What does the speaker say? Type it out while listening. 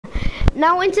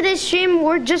Now in today's stream,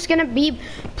 we're just gonna be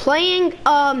playing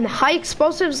high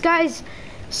explosives, guys.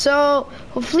 So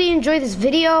hopefully you enjoy this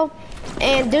video.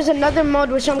 And there's another mode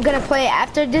which I'm gonna play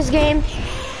after this game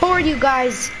for you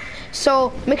guys.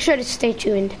 So make sure to stay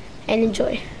tuned and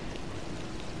enjoy.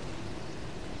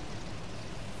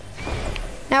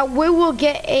 Now we will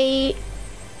get a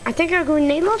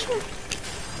grenade launcher.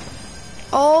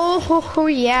 Oh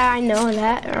yeah, I know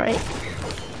that. All right,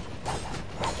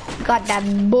 got that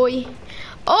boy.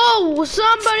 Oh,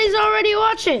 somebody's already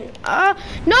watching.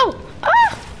 No.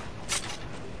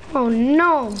 Oh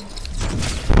no.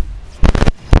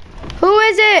 Who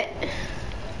is it?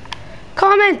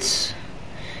 Comments.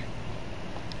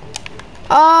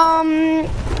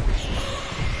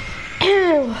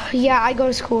 Yeah, I go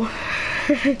to school.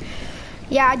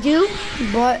 Yeah, I do,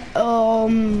 but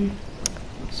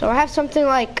so I have something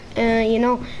like you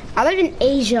know, I live in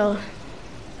Asia,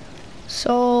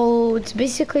 so it's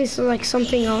basically like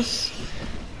something else.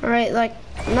 All right, like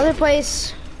another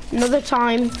place, another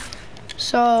time.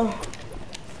 So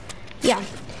yeah.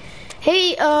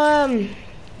 Hey,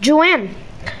 Joanne.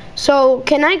 So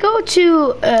can I go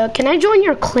to can I join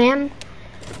your clan?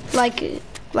 Like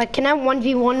can I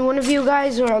 1v1 one of you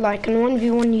guys, or like can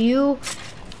 1v1 you,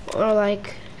 or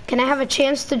like can I have a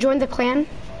chance to join the clan?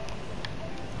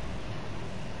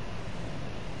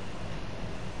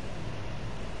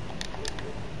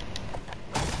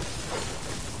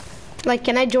 Like,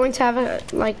 can I join to have a,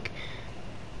 like,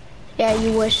 yeah,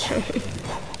 you wish.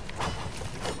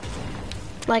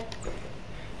 Like,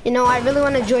 you know, I really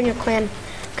want to join your clan,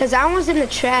 because I was in the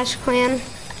trash clan.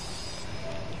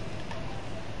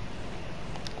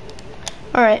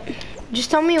 Alright,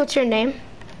 just tell me what's your name.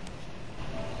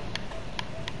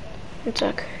 One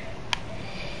sec.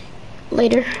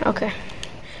 Later, okay.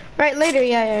 Right, later,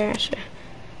 yeah, sure.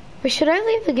 Wait, should I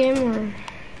leave the game,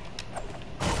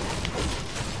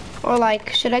 or like,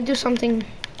 should I do something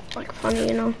like funny,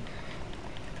 you know?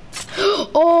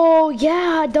 Oh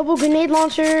yeah, double grenade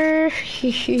launcher.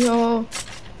 Yo,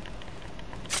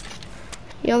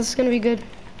 this is gonna be good.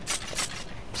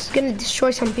 This is gonna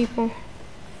destroy some people.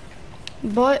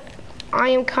 But I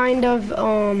am kind of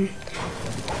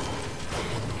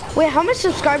wait, how much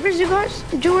subscribers you guys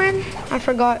join? I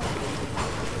forgot.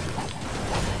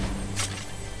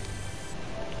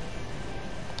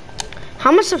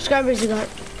 How much subscribers you got?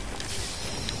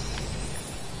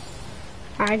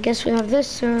 I guess we have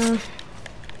this.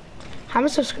 How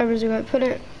much subscribers you got? Put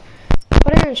it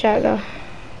in the chat though.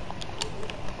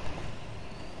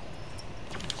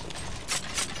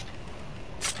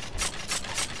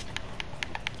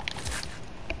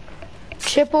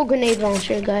 Triple grenade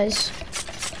launcher, guys.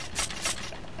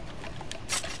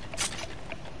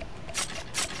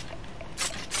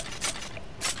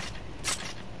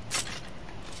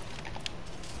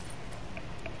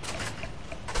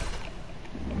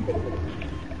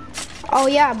 Oh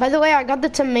yeah, by the way, I got the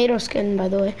tomato skin, by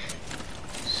the way.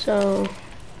 So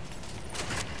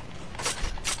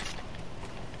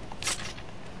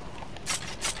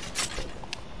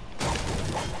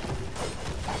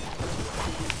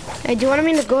hey, do you want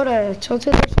me to go to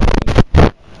Tilted or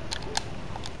something?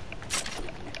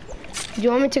 Do you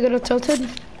want me to go to Tilted?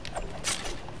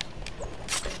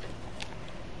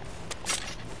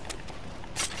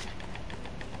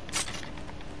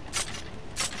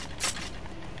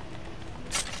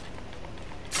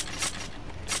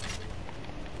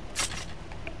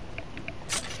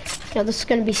 Yeah, this is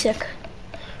gonna be sick.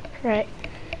 Right.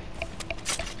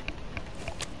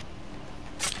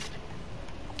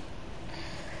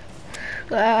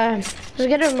 Let's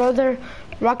get another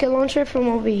rocket launcher from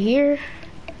over here.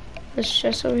 This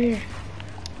chest over here.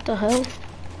 What the hell?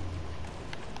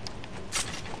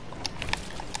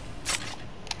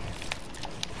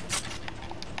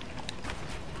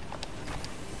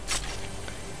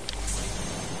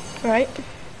 Right.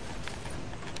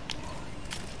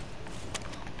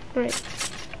 Right.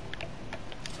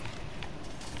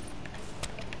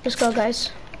 Let's go,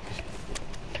 guys.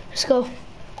 Let's go.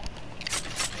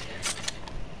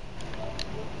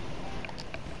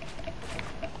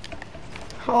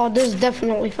 Oh, there's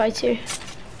definitely fights here.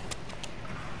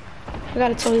 I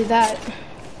gotta tell you that.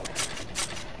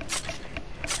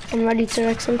 I'm ready to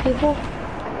wreck some people.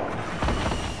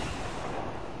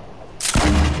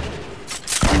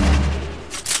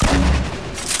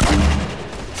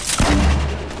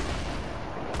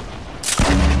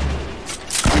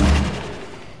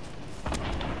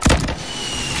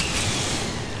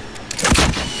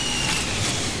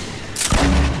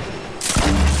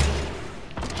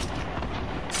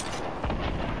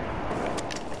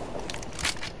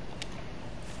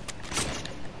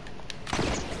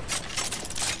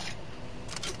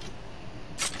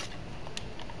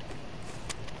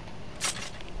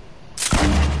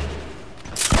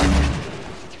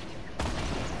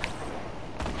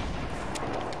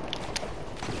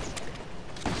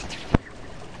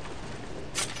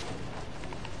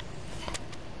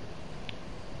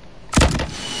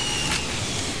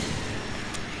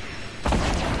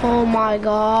 my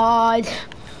god.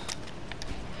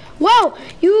 Whoa!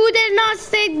 You did not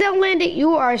stay the landing.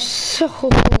 You are so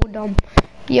dumb.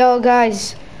 Yo,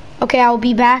 guys. Okay, I'll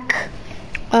be back.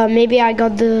 Maybe I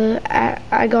got to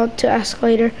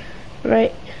escalator,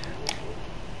 right?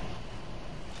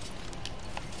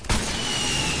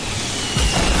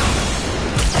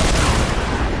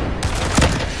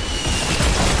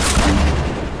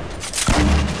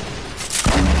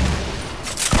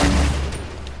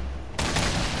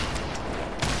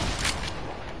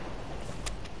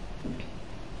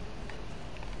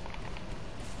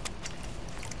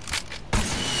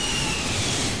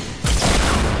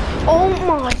 Oh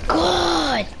my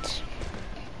god!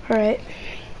 Alright.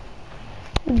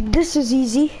 This is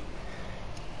easy.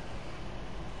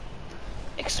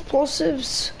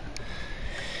 Explosives.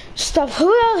 Stuff.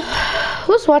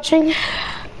 Who's watching?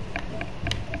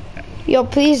 Yo,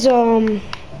 please,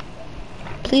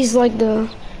 please like the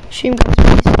stream, guys,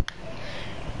 please.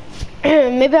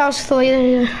 Maybe I'll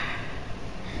escalate.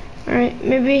 Alright,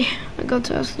 maybe I go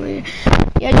to escalator.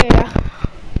 Yeah.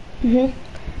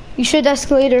 You should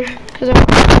escalator, because I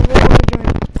really want to join.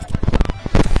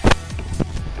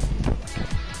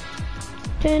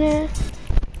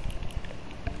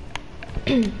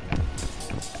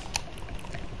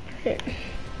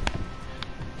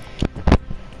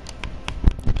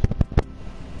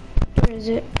 Where is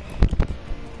it?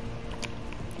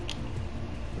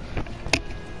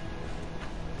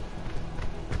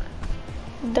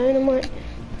 Dynamite.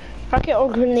 Rocket or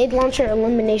grenade launcher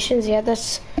eliminations. Yeah,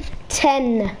 that's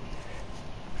 10.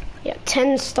 Yeah,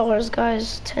 10 stars,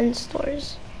 guys. 10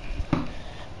 stars.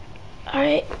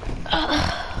 Alright.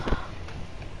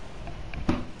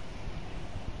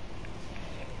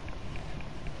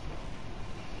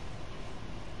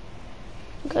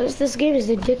 Guys, this game is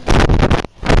addictive.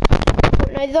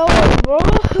 Fortnite though, bro.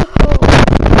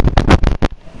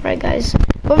 Alright, guys.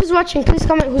 Whoever's watching, please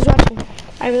comment who's watching.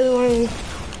 I really want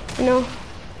to know.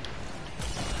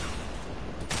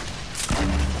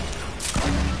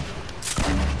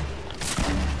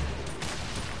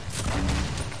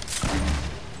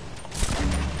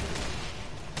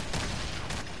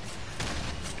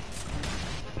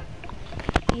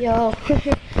 Yo.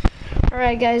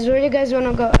 Alright, guys, where do you guys want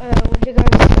to go? Where do you guys...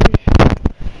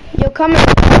 Yo, comment.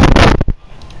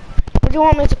 Where do you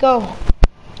want me to go?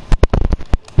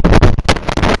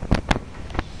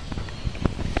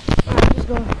 Alright, just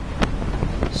go.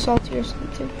 Salty or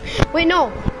something. Wait,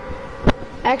 no.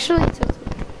 Actually, it's okay.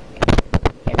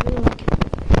 I really like it.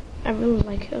 I really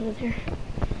like it over there.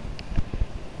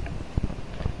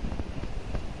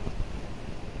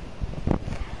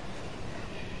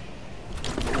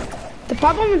 The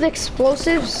problem with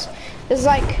explosives is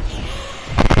like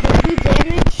they do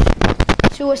damage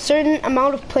to a certain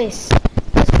amount of place.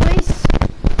 This place,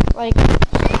 like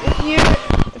if you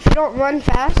don't run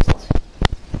fast,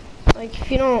 like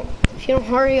if you don't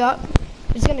hurry up,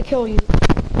 it's gonna kill you.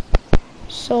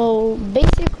 So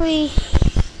basically,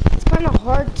 it's kind of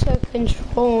hard to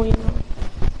control, you know.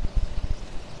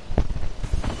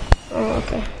 Oh,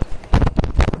 okay.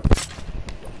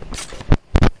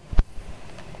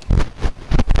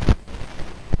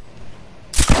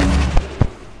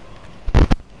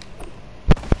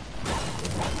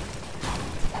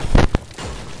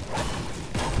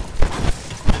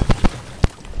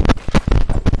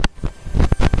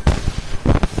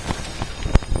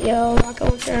 Yo, rocket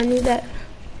launcher, I knew that.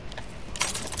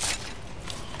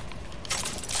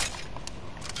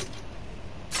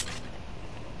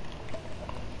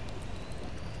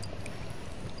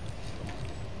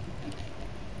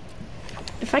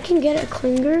 If I can get a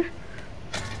clinger.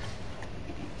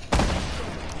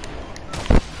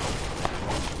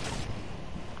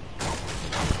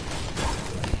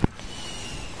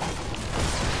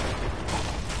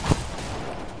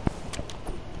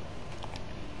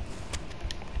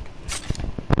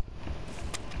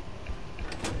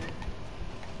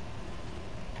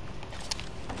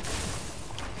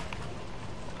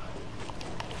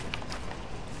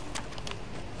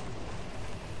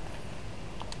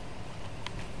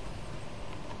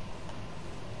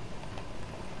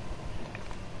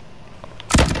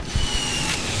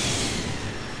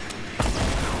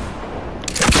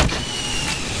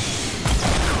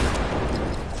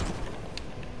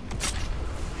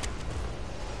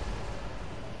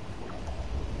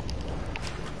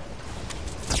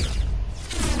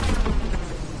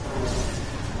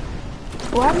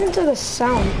 What happened to the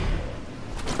sound?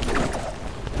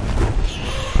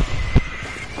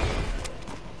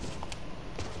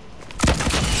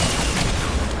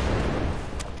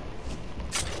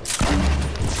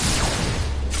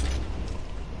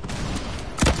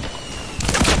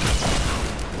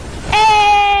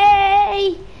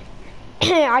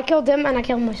 I killed him and I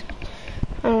killed myself.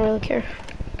 I don't really care.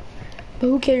 But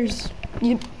who cares?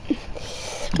 We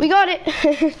got it.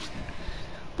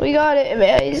 We got it,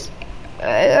 guys. We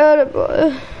got it,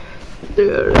 boys.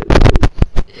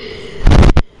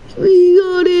 We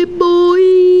got it,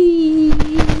 boys.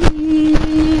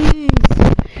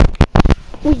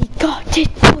 We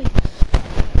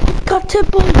got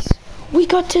it, boys. We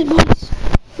got it, boys.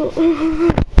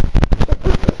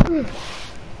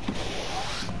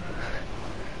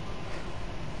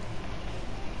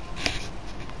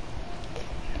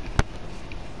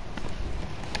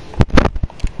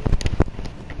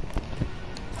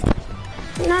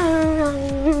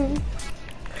 No.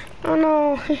 Oh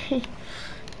no.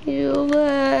 You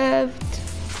left.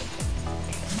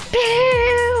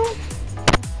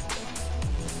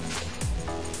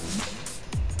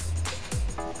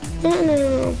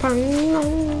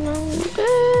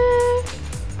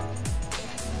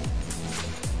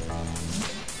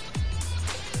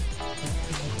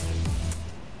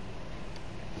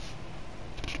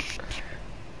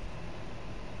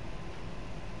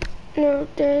 No,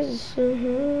 there's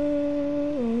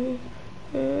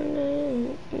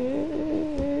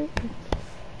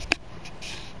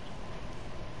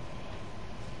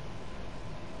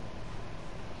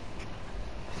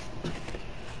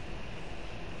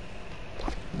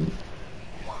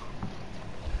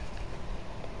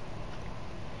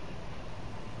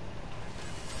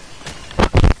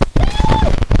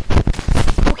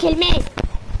kill me.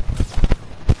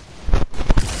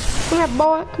 Come here,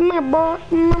 boy. Come here, boy.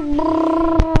 Come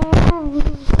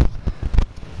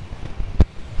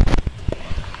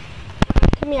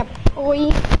here,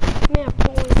 boy. Come here, boy.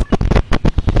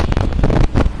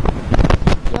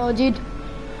 Yo, dude.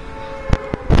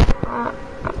 I'm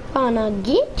gonna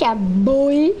get ya,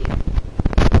 boy.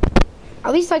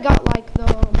 At least I got like the.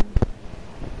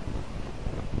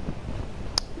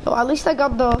 Oh, at least I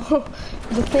got the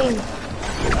the thing.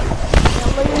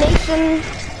 Elimination.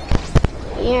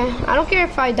 Yeah, I don't care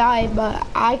if I die, but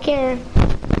I care.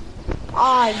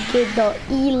 I get the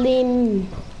elim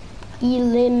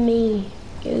me.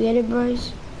 You get it,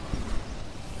 boys?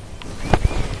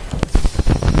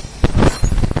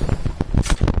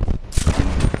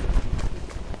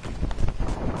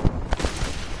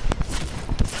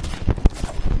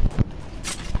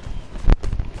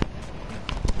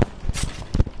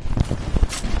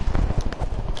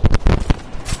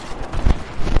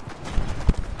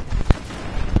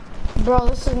 Bro,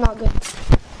 this is not good.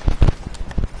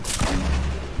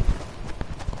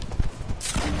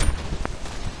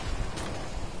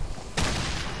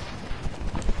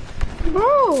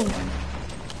 Bro!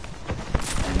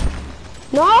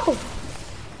 No!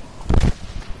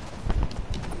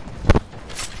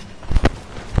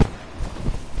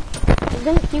 You're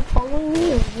gonna keep following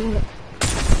me?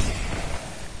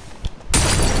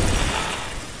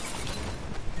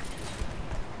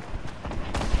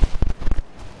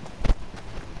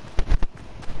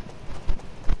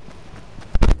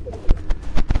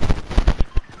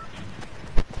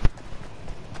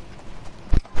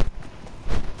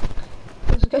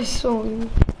 This guy's so mean.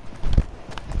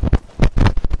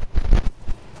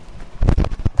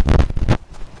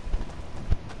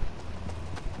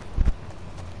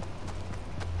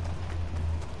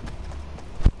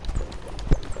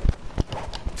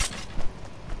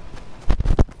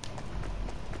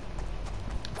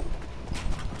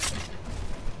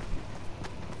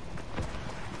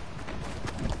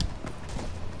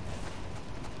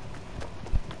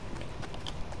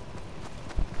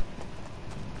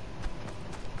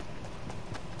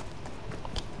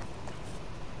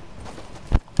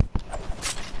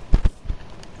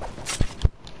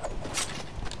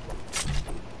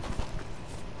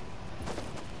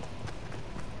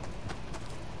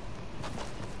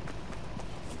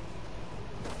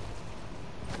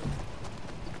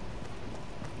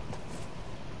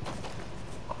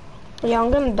 Yeah,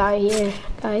 I'm gonna die here,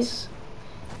 guys.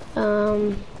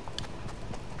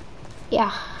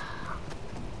 Yeah.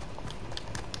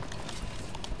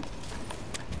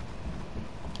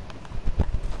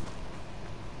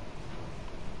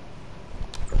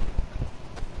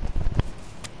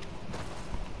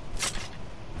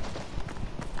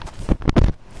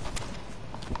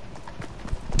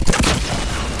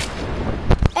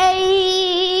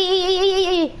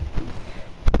 Hey!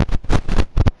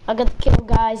 I got the kill,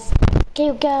 guys.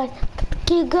 Kill, guys.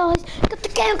 Kill, guys. Got the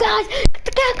kill, guys. Got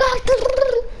the kill, guys.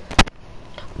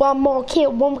 One more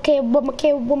kill. One more kill. One more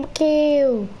kill. One more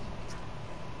kill.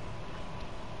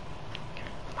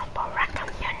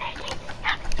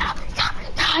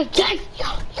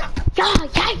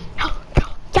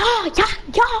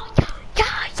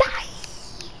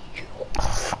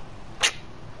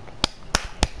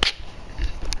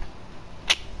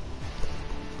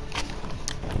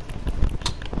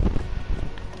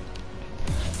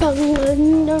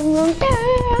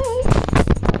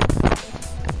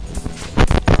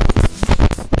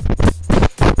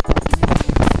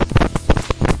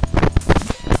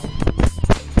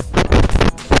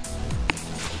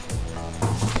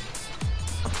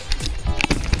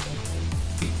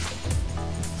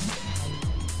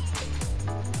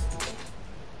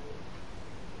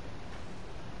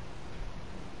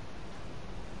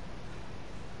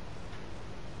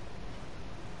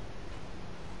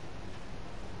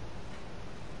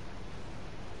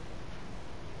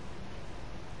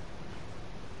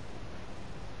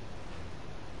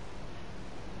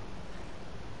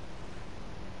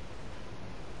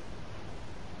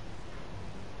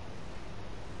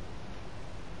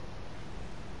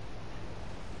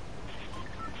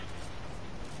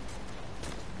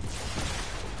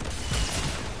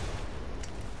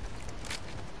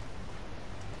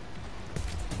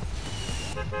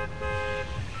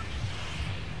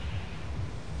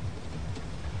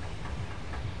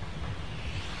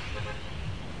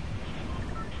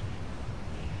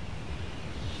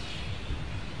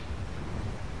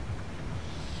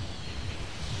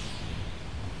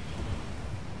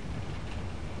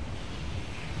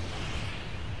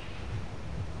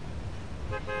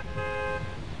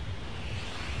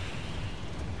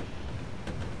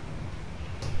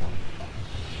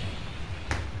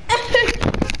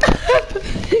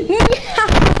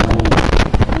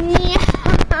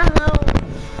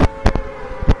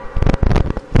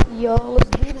 Yo, let's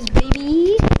do this,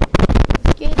 baby.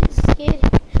 Let's get it, let's get it.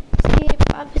 Let's get it.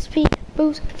 5 SP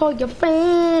boost for your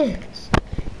friends.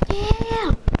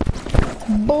 Yeah.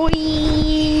 Boy.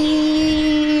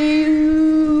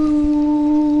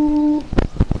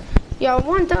 Yo, I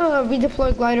want the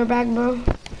redeploy glider back, bro.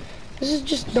 This is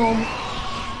just dumb.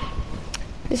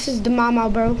 This is the mama,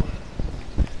 bro.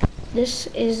 This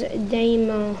is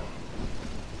demo.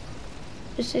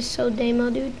 This is so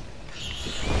demo, dude.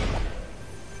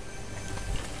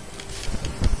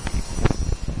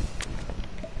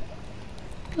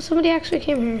 Well, somebody actually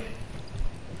came here.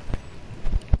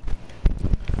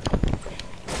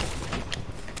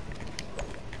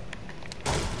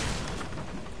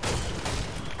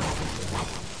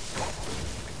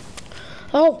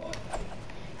 Oh,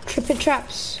 tripping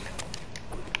traps.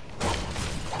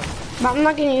 But I'm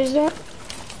not gonna use that.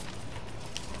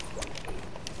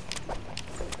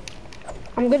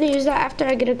 I'm gonna use that after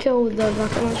I get a kill with the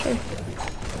rocket launcher.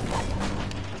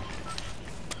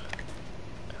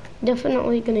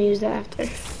 Definitely gonna use that after.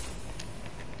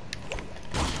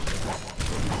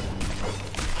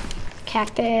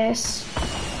 Cactus.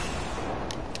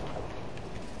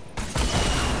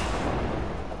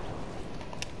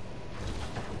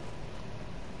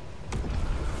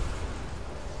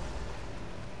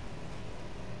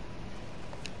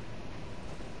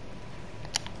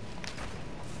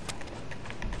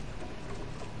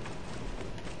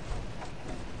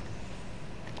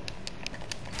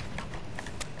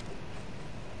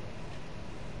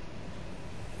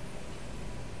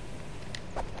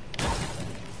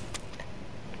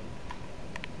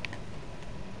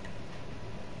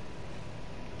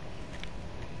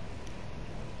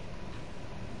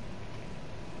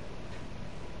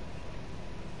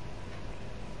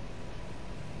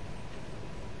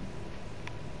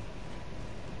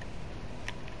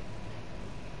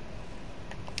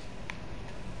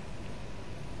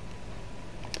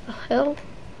 Hell.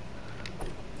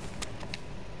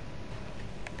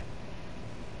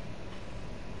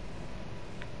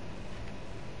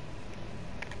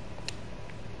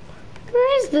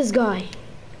 Where is this guy?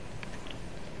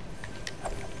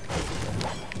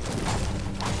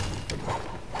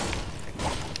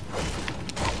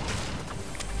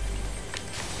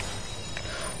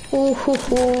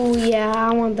 Ooh, yeah,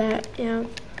 I want that. Yeah,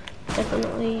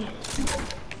 definitely.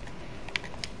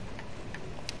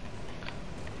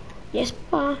 Yes,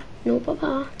 papa. No,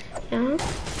 papa. Yeah,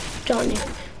 Johnny.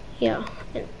 Yeah,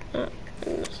 and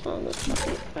that's all the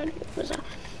fucking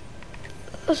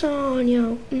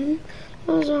lasagna.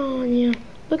 Lasagna.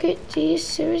 Look at these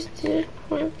serious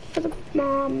point for the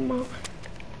mama.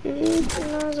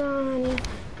 Lasagna.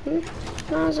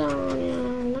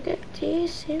 Lasagna. Look at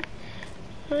these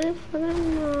point for the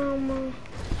mama.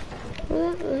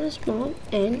 Look at this mom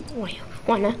and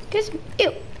wanna kiss me.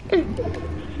 Ew.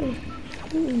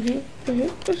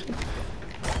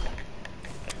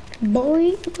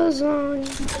 Boy,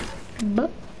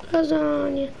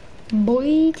 lasagna,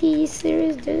 boy,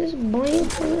 T-series, this boy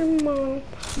for the mom.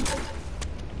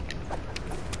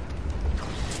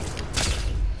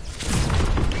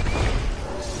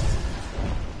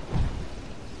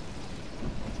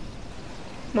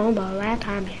 Mobile last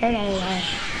time here.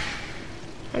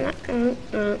 Yeah,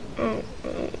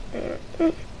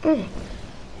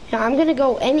 I'm gonna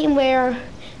go anywhere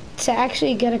to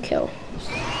actually get a kill.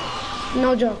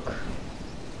 No joke.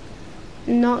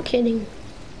 Not kidding.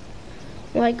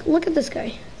 Like, look at this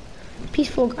guy.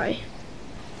 Peaceful guy.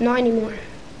 Not anymore.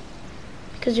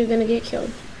 Because you're gonna get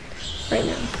killed right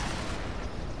now.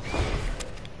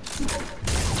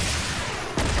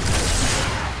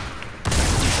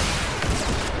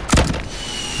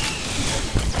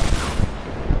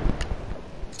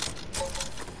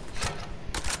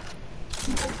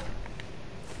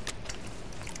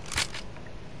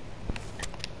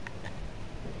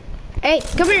 Hey,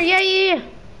 come here. Yeah.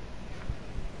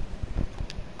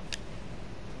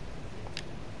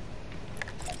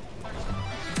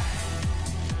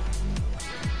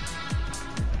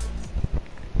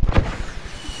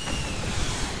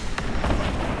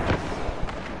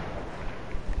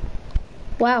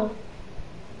 Wow.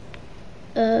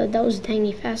 That was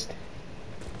tiny fast.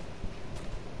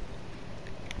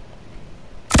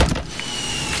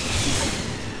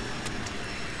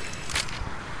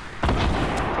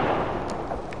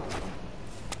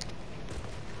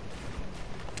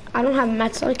 I don't have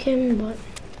mats like him, but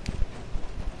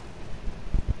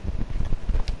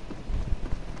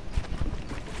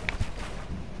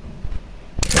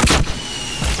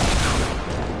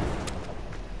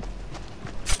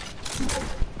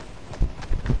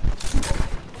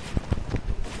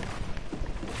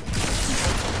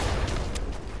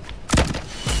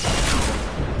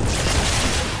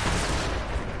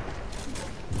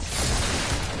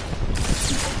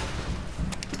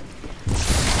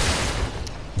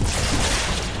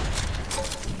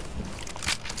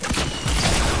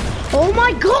oh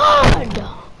my god!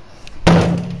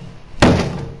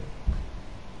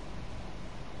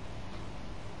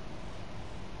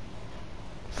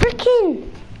 Freaking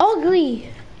ugly!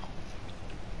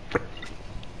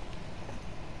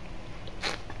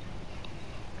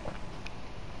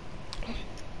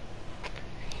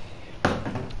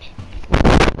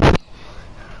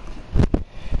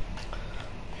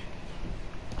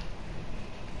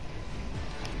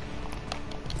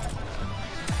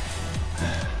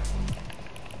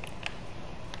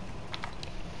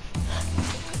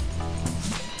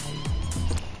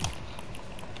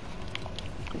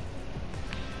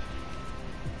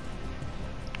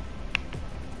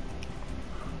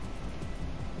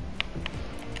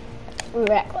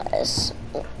 Reckless.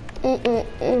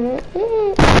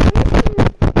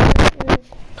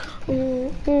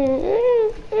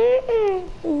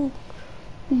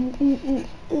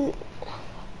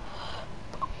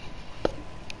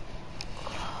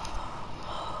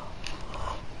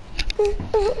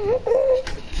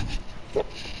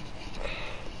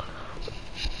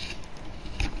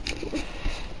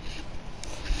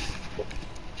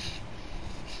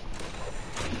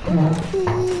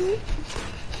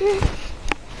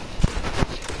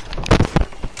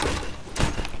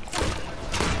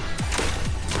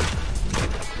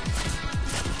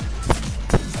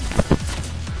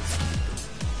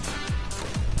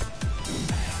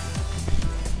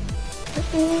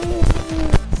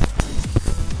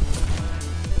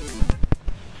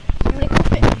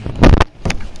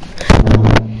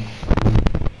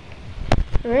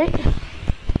 Right?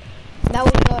 Now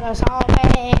we got us all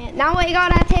bad. Now we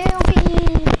gotta tell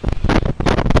me.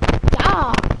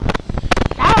 Yeah.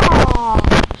 Yeah.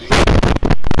 Yeah.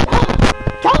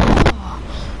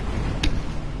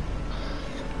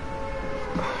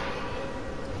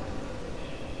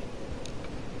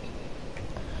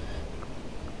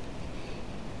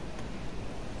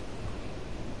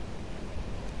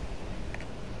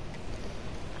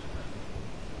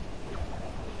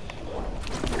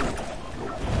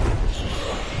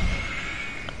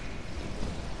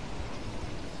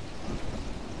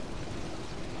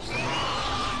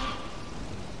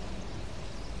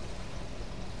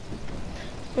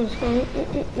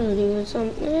 Do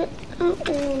something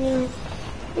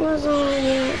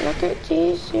lasagna. Look at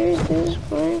these. Here's this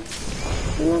one.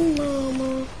 My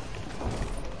mama.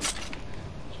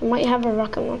 She might have a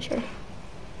rocket launcher.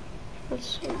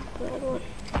 That's a bad one.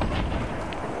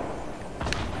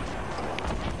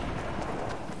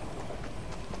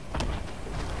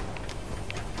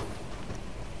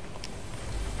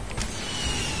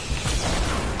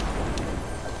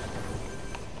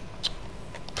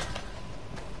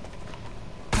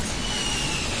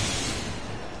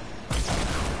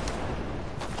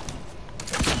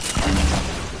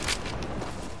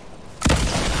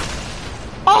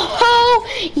 Oh,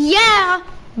 yeah,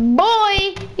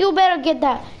 boy, you better get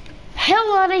that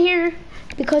hell out of here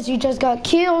because you just got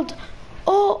killed.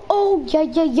 Oh,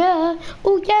 yeah.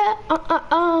 Oh, yeah,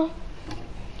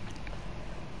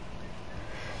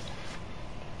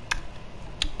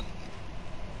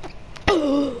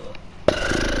 Booty,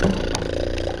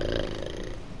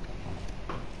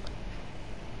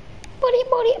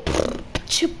 booty.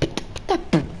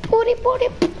 Booty, booty.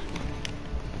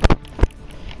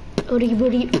 Booty,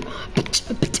 booty.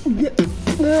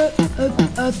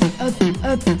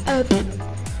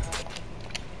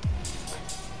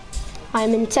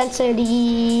 I'm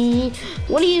intensity.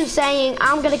 What are you saying?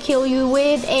 I'm gonna kill you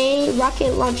with a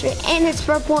rocket launcher and it's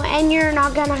purple and you're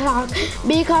not gonna talk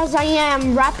because I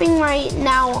am rapping right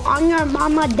now on your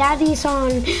mama daddy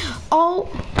song. Oh.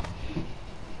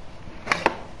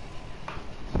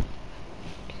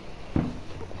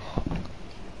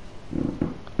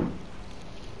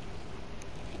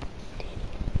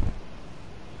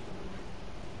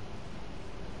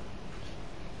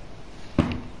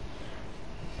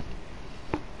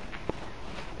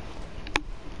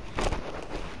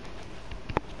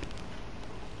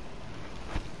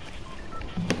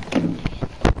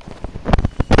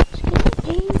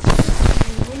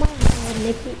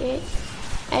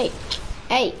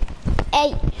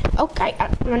 Hey, okay,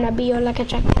 I'm gonna be your lucky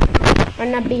check.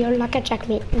 I'm gonna be your lucky check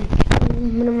me.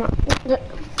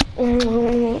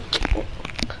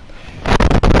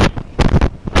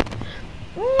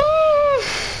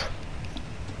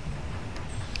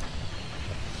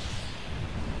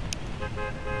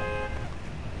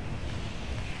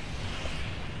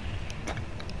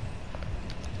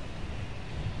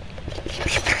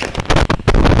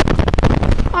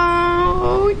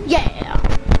 Oh, yeah.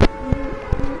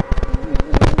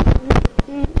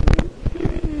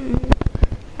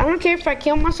 I don't care if I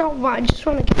kill myself, but I just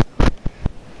want to get,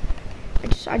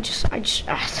 I just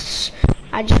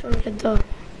want to get the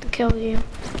kill you.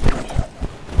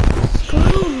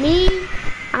 Screw me.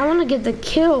 I want to get the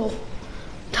kill,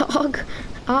 dog.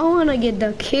 I want to get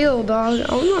the kill, dog.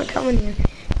 I'm not coming here.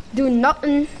 Do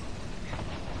nothing.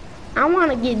 I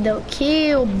want to get the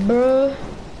kill, bruh.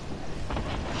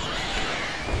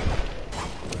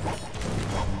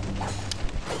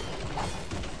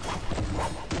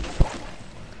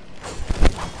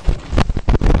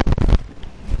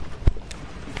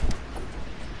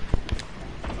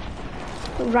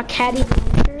 Rockety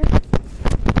launcher.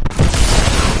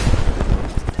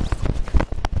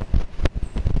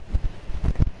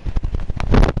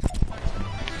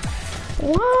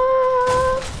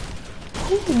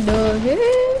 What the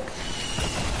heck?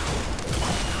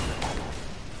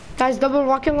 Guys, double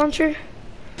rocket launcher.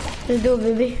 Let's do it,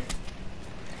 baby.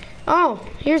 Oh,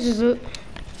 here's his loot.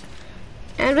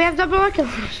 And we have double rocket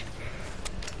launcher.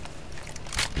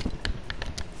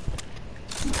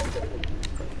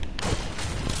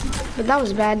 But that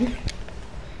was bad.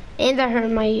 And that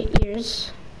hurt my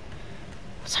ears.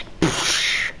 It's like,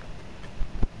 poosh.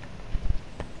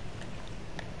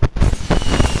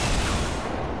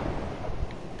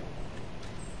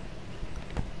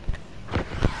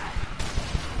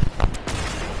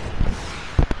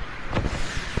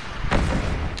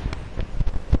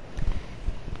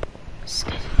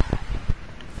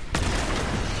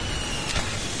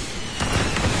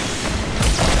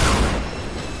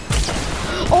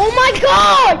 Oh my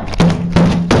god!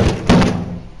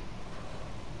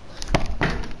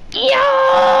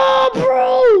 Yeah,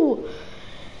 bro!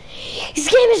 This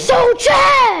game is so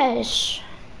trash!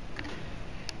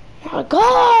 Oh my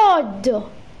god!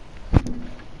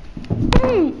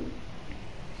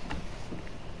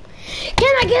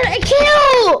 Can I get a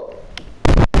kill?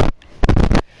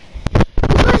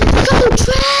 Because it's so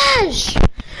trash!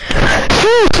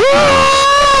 So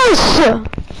trash!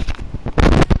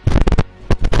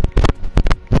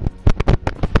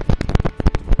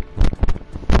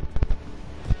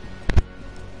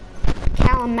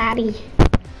 Calamari.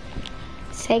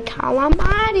 Say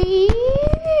calamari.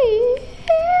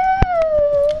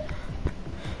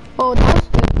 Oh, that's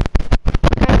good.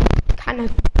 Kind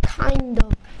of.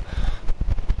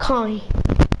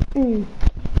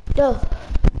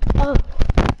 Oh.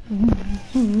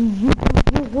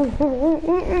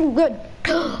 Good.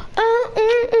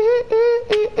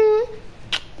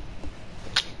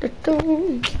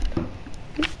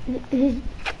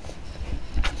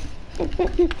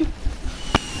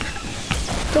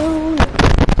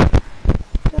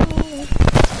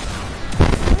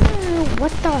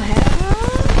 What the hell?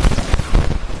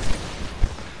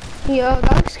 Yo,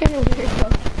 that looks kind of weird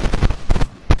though.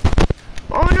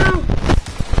 Oh no!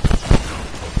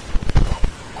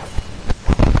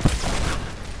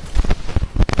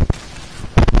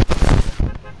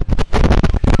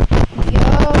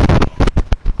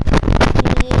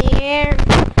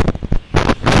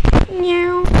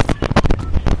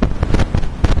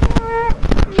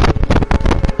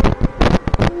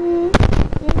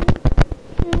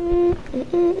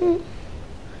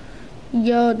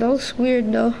 Yo, that looks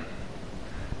weird though.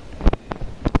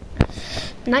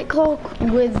 Night cloak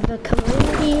with the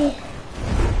calamity.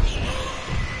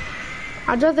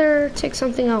 I'd rather take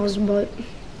something else, but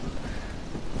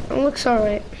it looks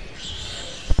alright.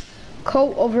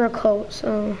 Coat over a coat,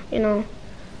 so you know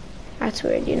that's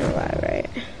weird. You know that, right?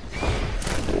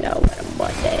 You know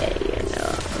what day, you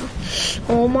know.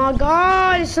 Oh my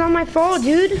God, it's not my fault,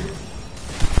 dude.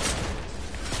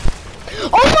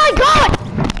 Oh my God,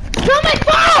 it's not my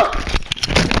fault.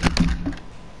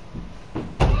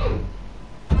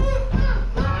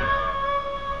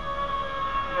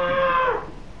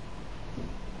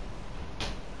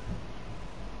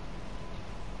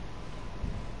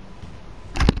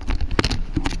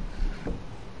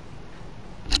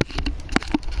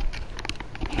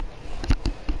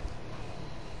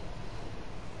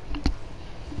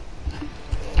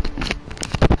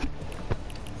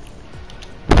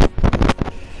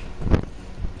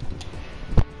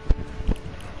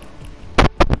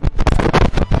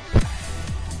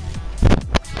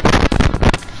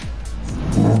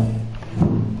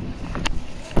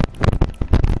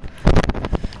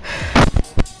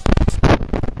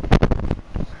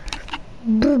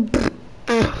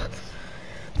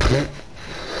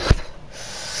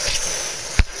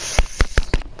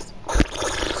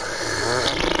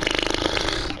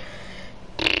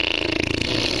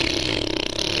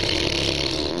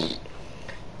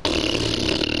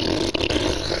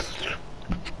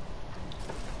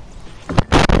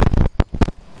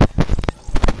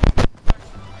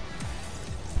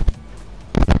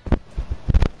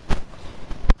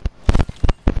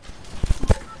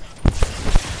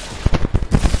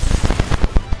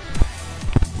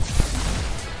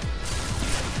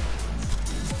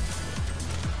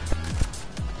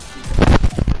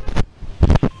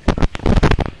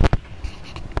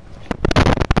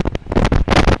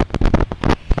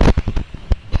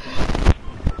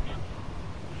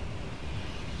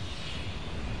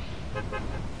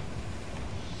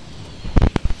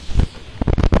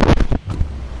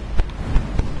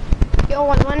 Yo,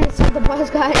 I went inside the bus,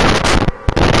 guys.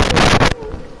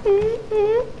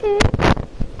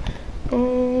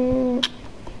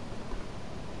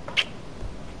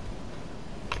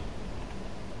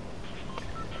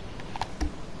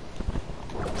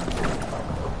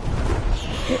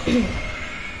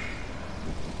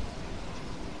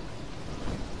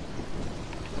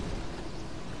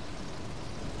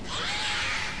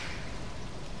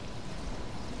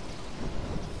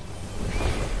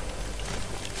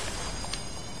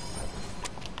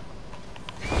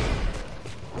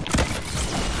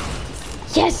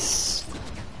 Yes!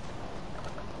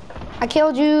 I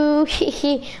killed you.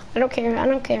 I don't care. I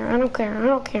don't care. I don't care. I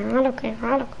don't care. I don't care.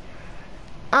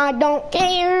 I don't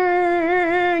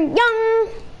care. Young.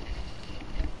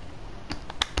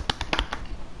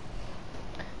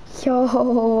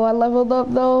 Yo, I leveled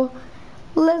up though.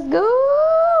 Let's go.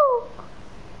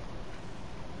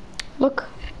 Look,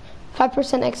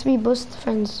 5% XP boost,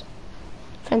 friends.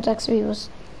 Friends XP boost.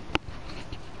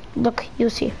 Look, you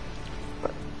see.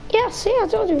 Yeah, see, I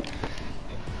told you.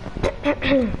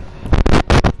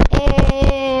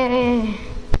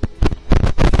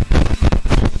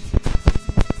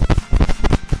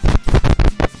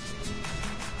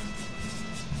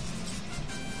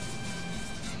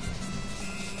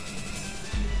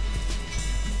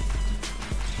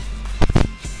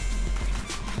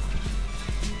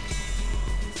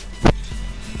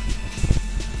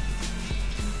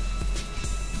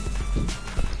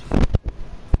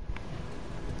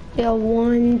 Yeah,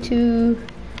 1,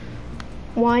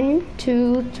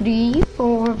 2, 3,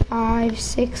 4, 5,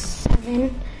 6,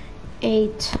 7,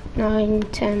 8, 9,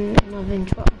 10, 11,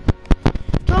 12.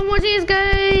 12 more days,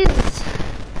 guys!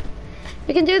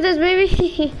 We can do this,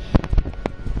 baby!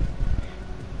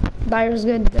 There's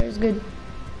good, there's good.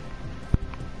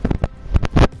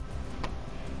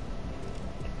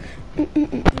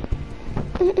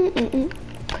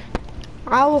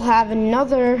 I will have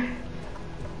another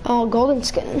golden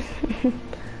skin.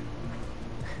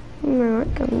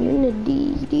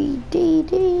 Community.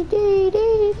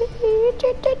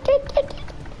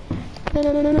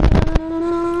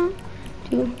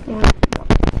 Two, one.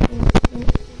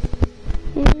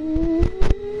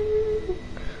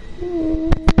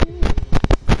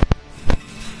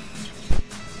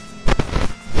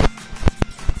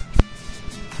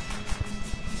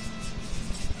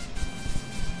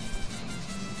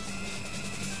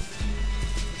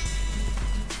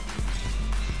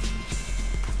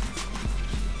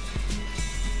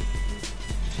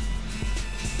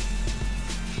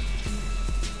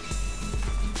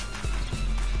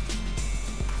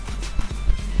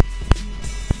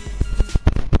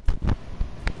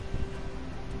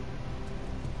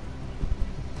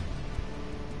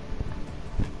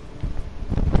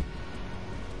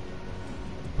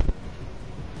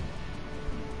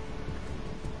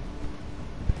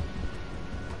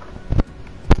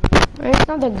 It's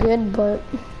not that good, but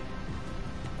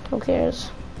who cares?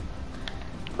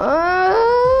 I'll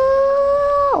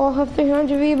have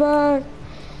 300 V-Bucks.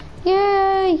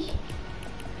 Yay!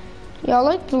 Yeah, I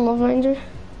like the Love Ranger.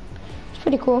 It's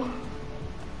pretty cool.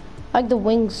 I like the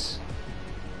wings.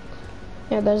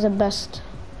 Yeah, that's the best.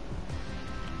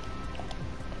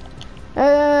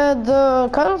 The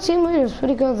color team leader is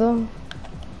pretty good though.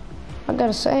 I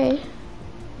gotta say.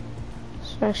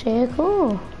 It's actually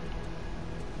cool.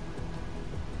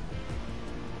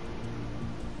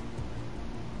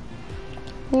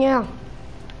 Yeah.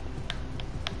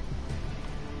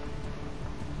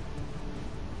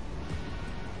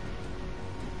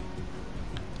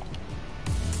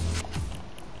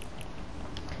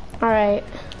 All right.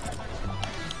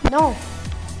 No.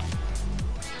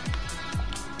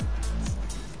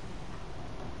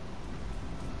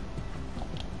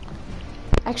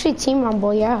 Actually, Team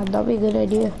Rumble, yeah, that'd be a good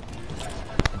idea.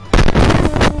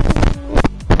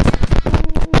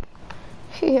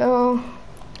 Yo.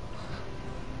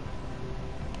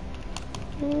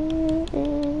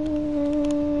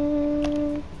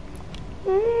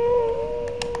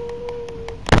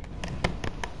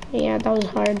 Yeah, that was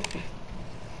hard.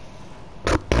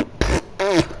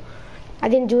 I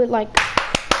didn't do it like,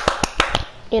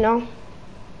 you know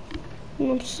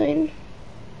what I'm saying?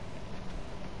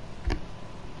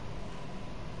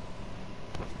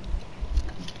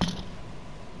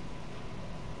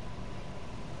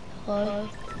 Hello.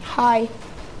 Hi.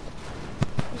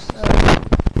 What's up?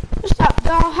 What's up,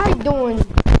 dog? How you doing?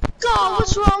 God,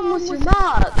 what's wrong with your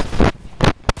map?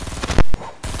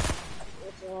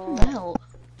 What the hell?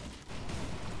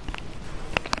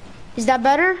 Is that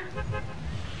better?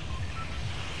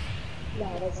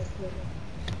 Yeah, that's good.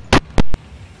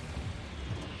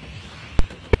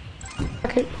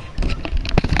 Okay.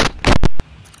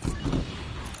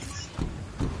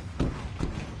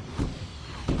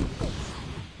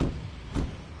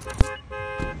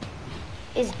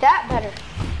 Is that better?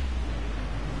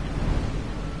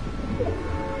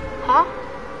 Huh?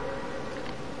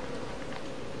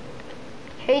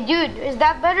 Hey dude, is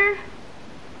that better?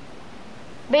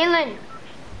 Balin.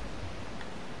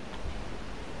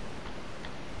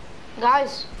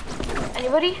 Guys,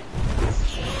 anybody?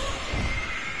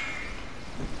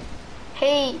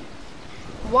 Hey,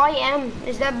 YM,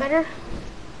 is that better?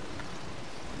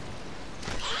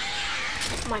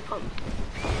 My phone.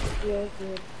 Yeah,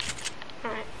 good.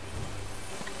 Alright.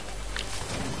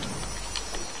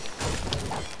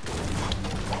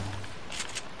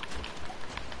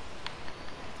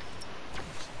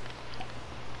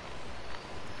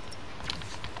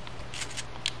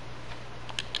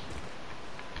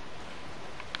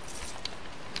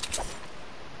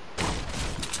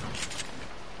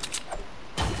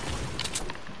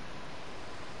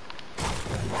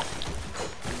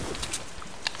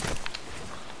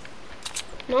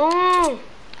 No.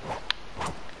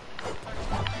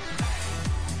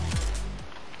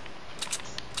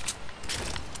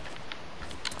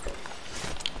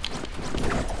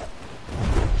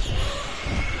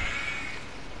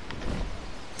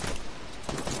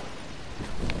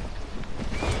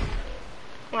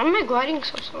 Why am I gliding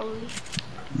so slowly?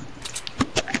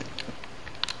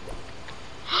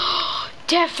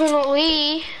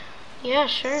 Definitely. Yeah,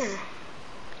 sure.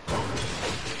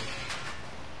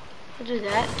 I'll do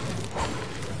that.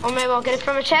 Or maybe I'll get it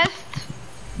from a chest.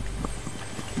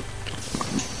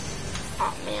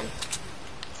 Oh man.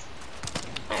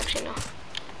 Actually no.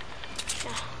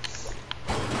 Yeah.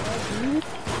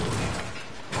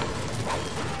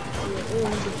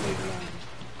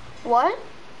 What?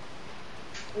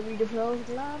 Maybe the flow's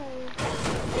louder.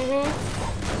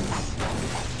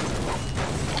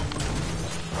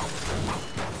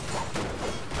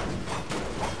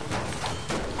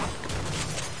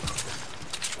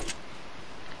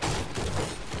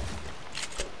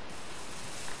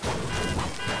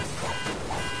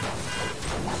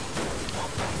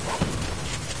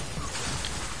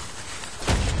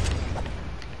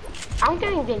 I'm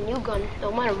getting the new gun,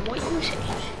 no matter what you say.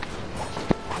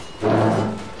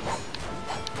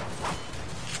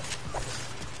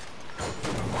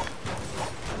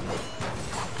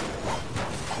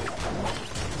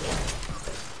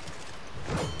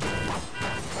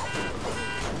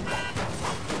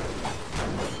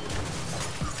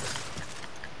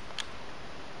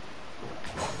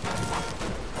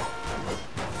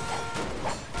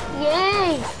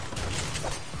 Yay!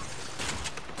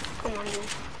 Come on, dude.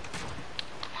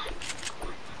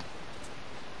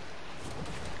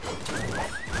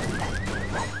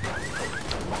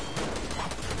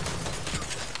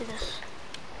 Do this.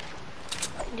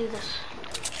 Do this.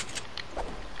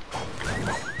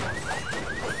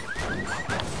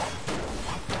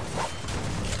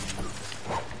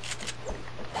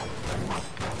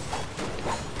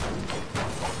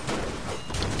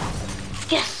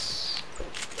 Yes!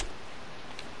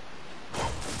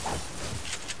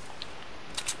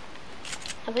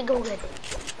 Now we go good.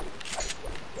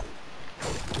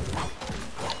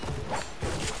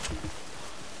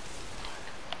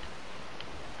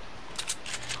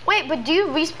 Wait, but do you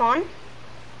respawn?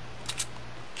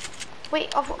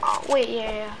 Wait, oh, wait,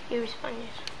 yeah, you respawn,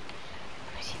 yes.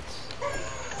 Let me see this.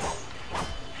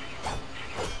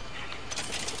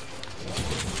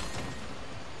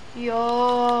 Yo.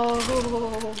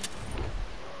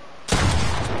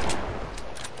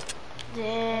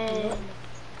 Dang.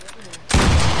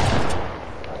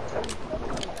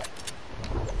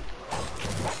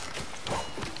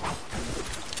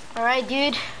 Alright,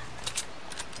 dude.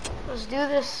 Let's do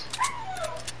this.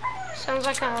 Sounds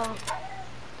like a...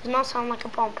 Does not sound like a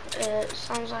pump. It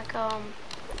sounds like,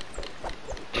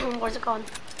 what's it called?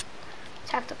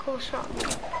 Tactical shot.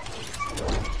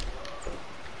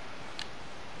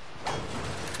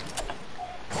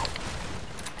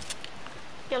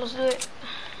 Yeah, let's do it.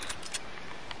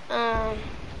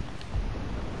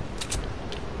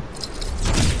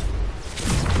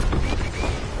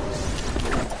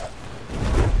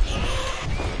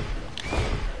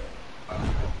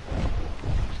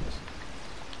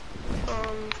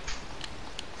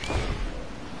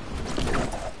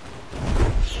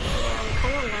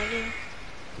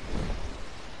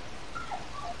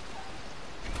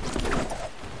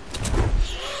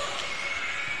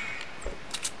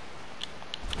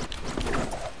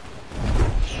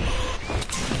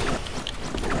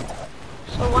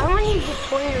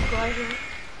 Deploy your glider.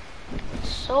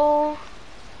 So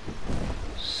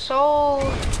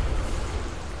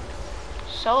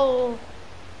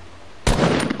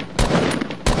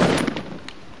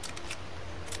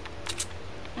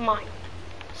mine.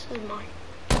 This is mine.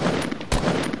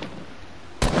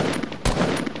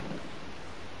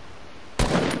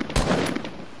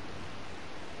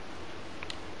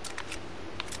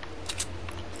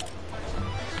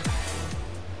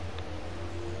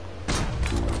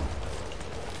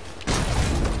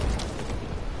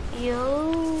 Yo.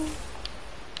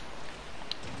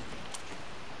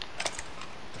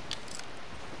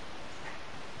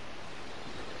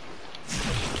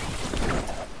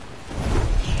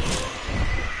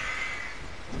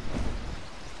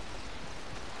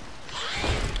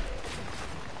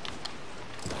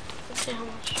 Let's see how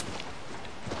much.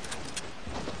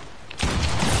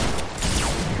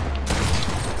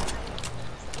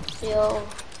 Yo.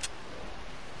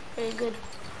 Very good.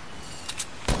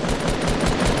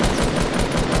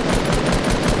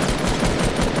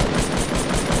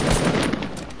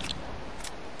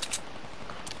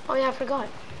 Oh yeah, I forgot.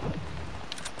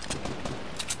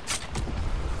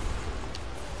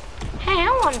 Hey,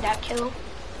 I want that kill.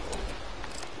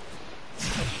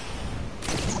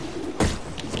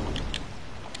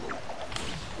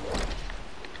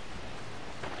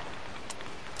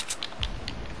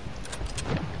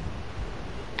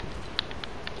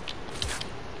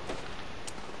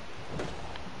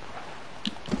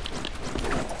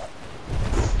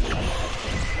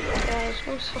 Guys,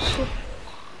 I'm so sorry.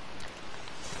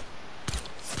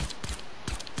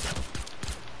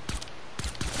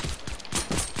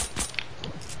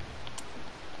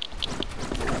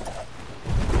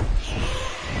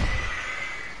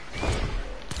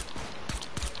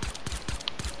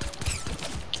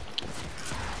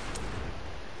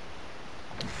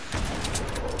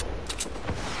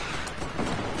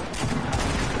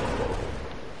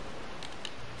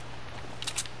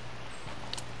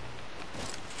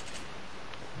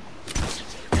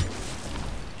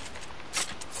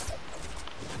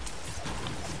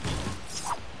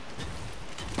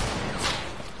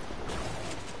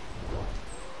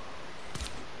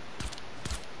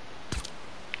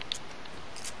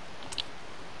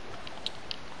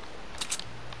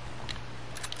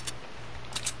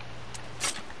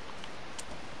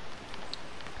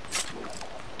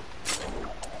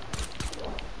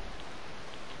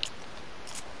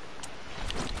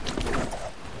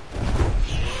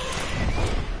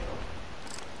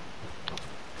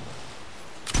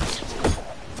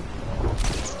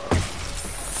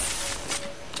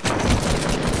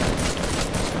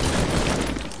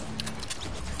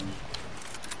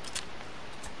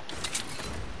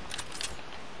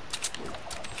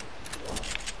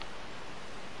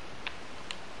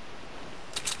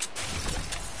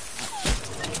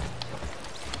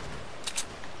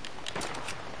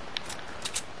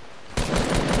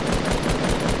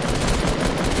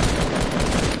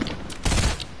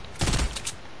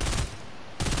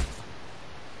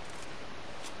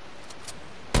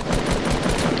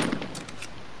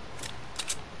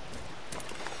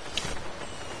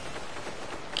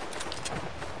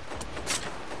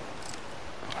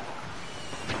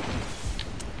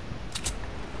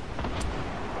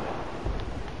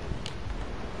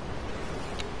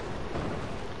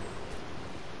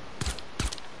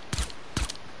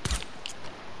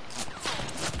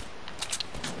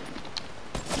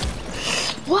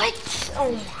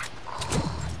 Oh my.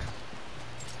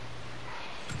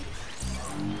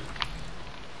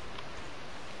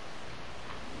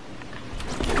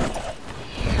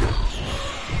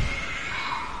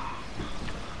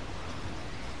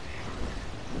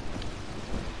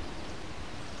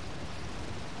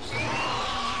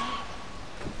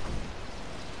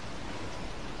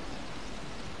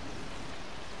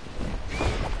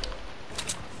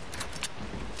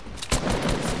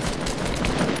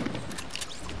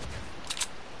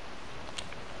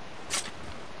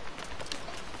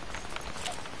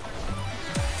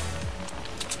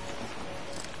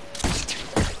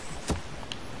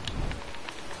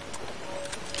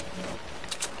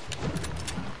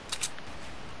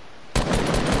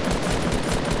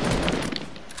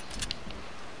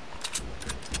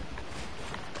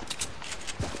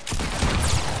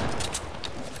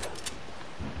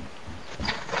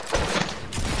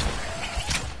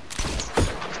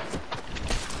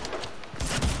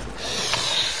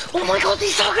 Oh my god,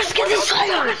 these suckers get these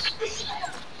suckers!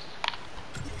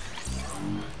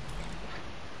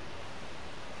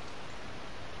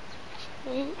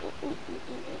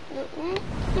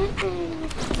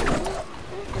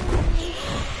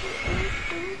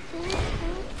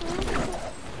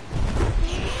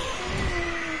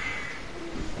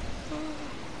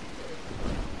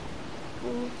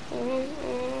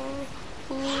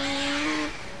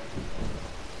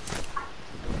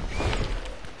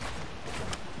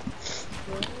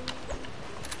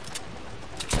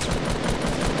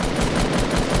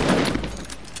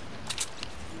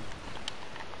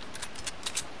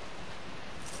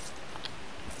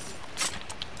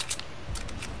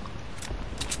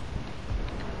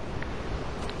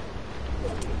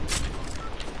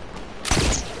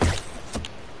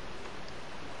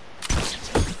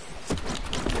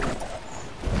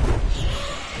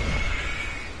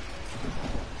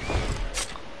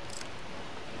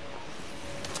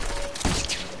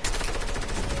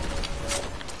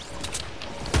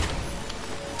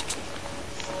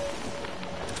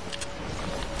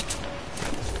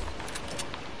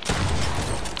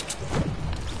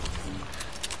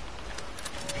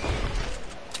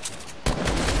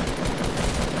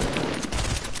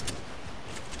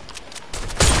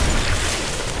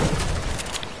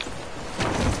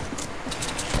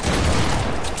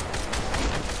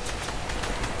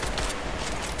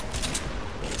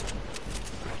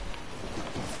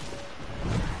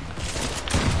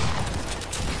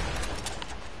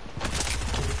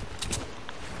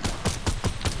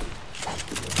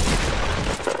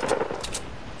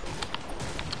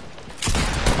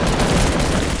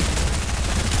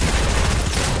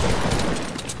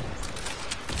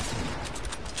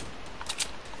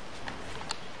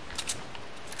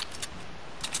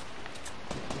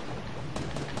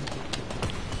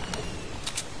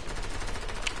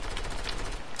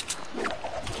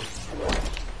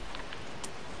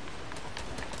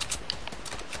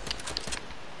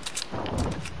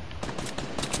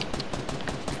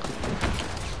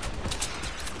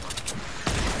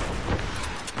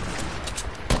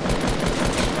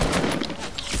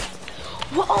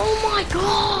 Well, oh my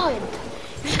god!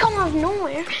 You just come out of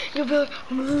nowhere. You'll be like,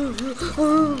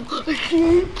 a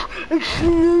sheep, a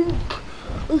sheep,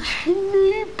 a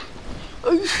sheep.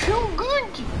 I'm so good.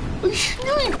 A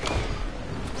sheep.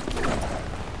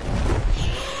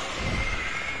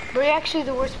 But you're actually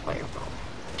the worst player, bro.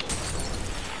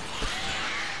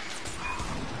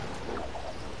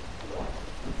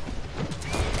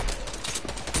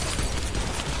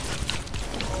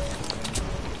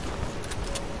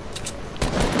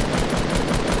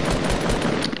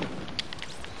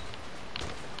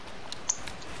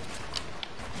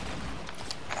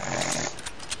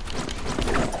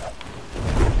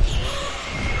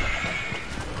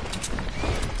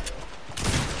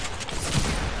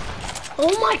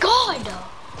 Oh my god!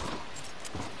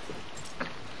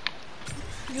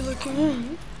 You're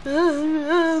looking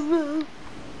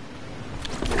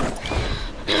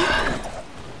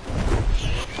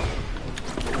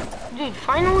Dude,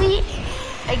 finally,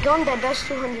 a gun that does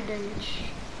 200 damage.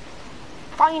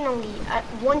 Finally, at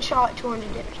one shot,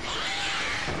 200 damage.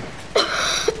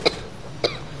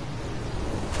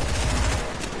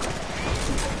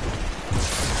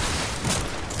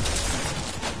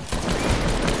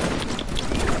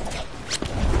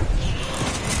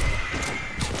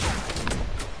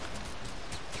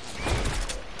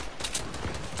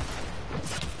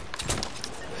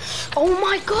 Oh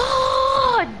my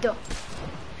god!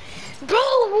 Bro!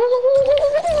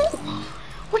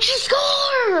 What's your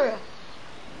score?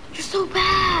 You're so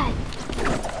bad.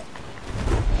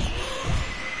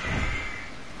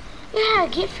 Yeah,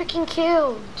 get freaking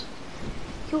killed.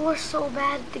 You are so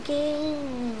bad at the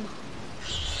game.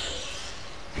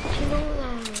 You know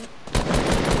that.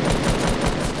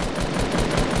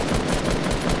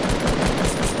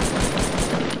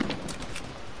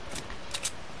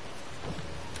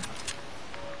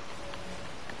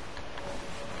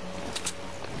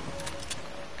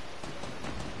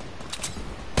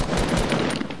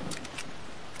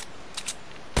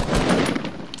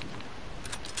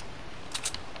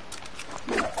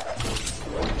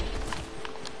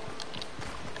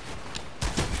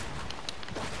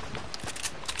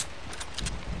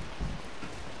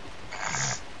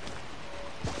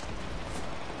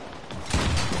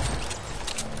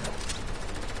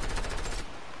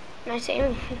 Nice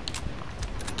aim.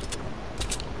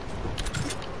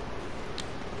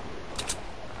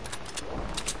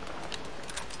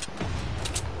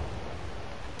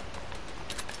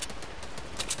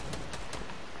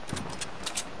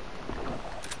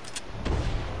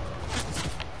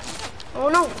 Oh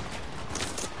no.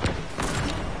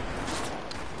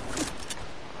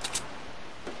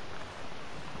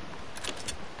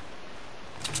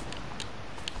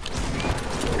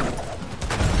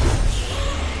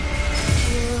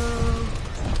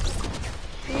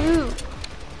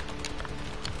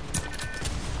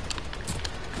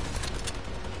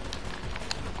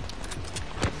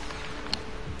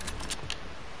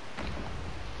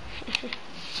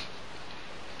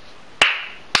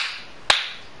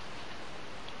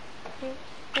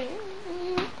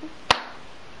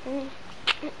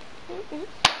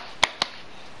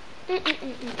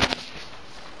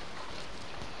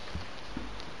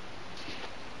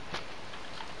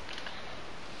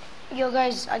 Yo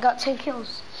guys, I got 10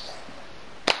 kills.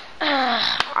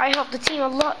 I helped the team a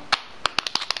lot.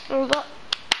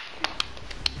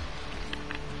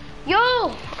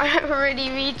 Yo, I have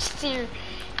already reached here.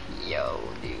 Yo,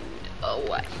 dude. Oh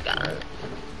my god.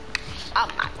 Oh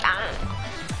my god.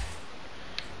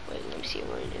 Wait, let me see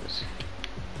where it is.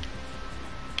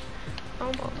 Oh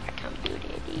my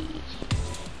computer.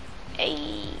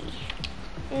 Hey.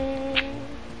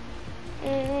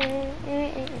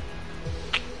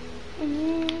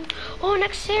 Oh,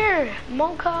 next year,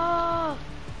 Monka.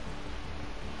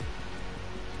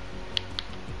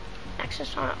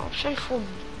 Access on option for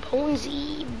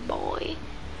Bonesy boy.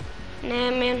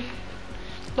 Nah, man,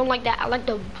 don't like that. I like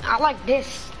this. I like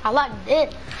this. I like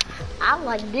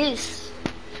this.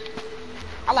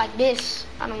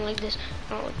 I don't like this.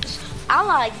 I don't like this. I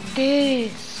like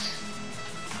this.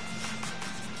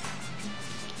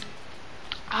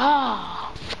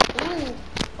 Ah. Ooh.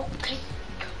 Okay.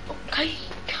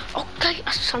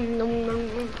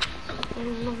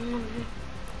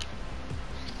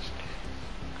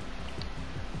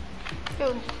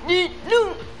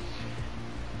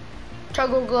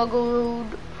 Chuggle gluggle.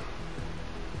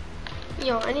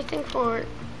 Yo, anything for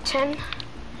 10,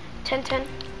 10, 10,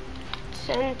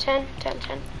 10, 10, 10,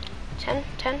 10, 10,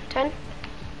 10, 10.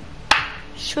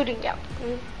 Shooting out.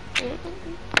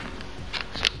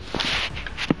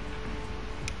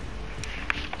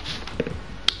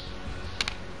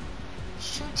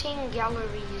 Shooting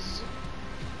galleries.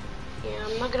 Yeah,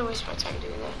 I'm not gonna waste my time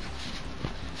doing that.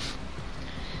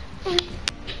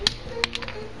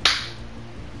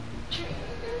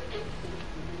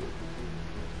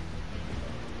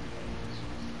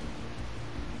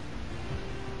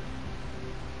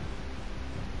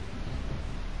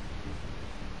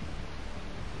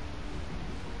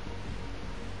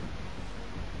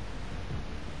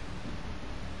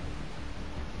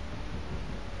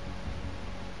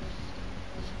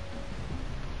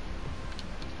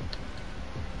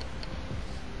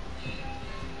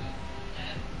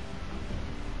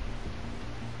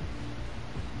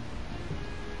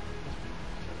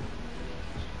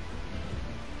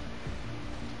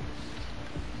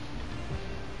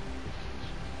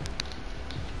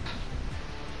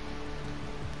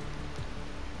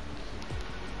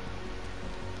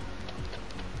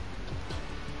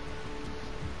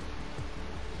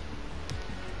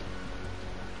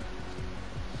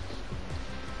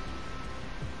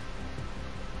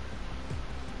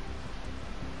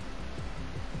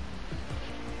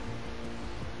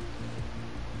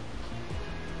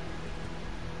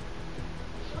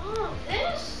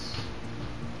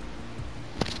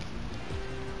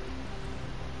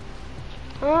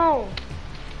 Oh,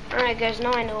 alright guys,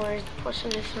 now I know where the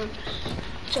person is from.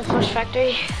 It's a Flush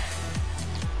Factory.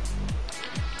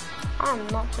 I'm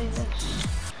not playing this.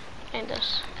 And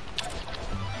this.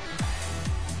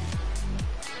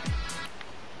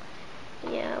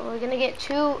 Yeah, we're gonna get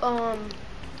two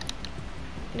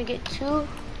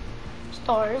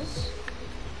stars.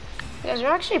 You guys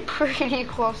are actually pretty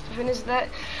close to finish that.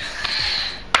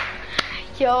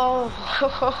 Yo.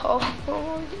 I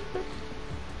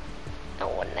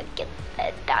wanna get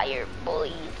that dire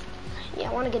boys. Yeah,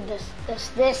 I wanna get this.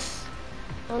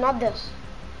 No, not this.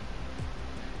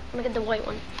 I wanna get the white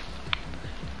one.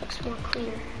 Looks more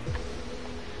clear.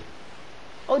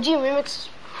 OG Remix is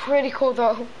pretty cool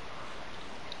though,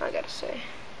 I gotta say.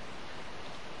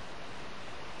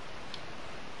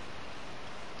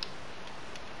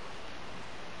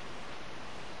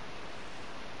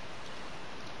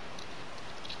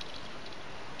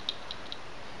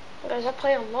 Guys, I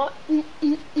play a lot. It's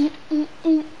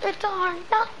hard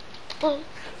not.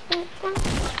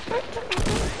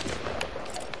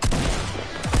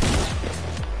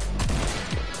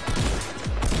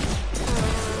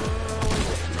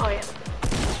 Oh yeah.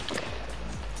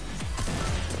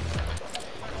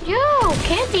 Yo,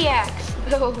 candy axe.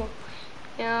 Oh,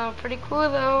 yeah, pretty cool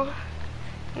though.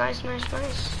 Nice.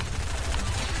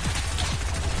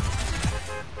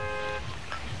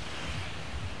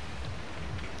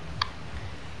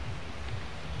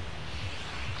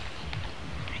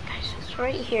 It's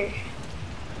right here.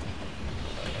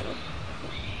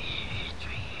 It's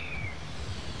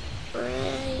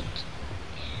right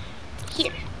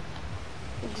here.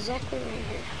 Exactly right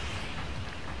here.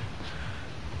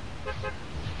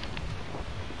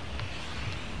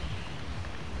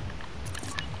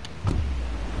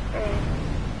 Alright.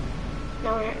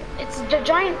 Now it's the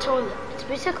giant toilet. It's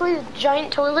basically the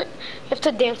giant toilet. You have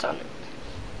to dance on it.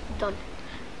 Done.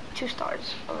 2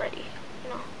 stars already.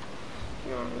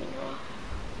 You know what I mean?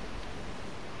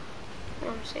 You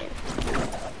know what I'm saying?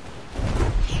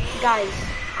 Guys,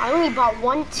 I only bought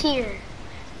 1 tier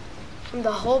from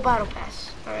the whole battle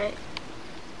pass, alright?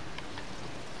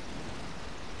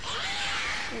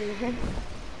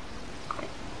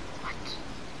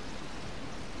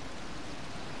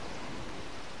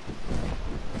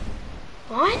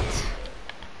 What? What?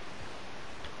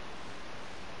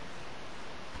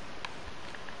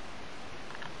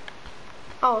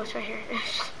 Oh, it's right here.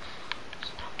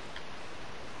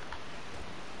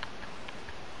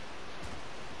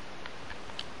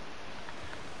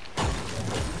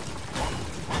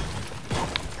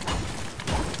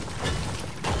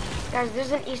 Guys,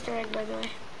 there's an Easter egg, by the way,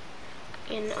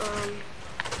 in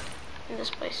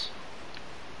this place.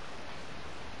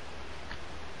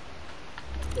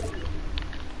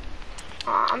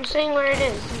 I'm saying where it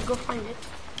is. You go find it.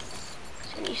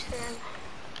 It's an Easter egg.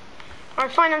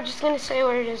 Alright, fine. I'm just gonna say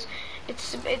where it is.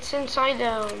 It's inside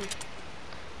like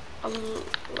I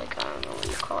don't know what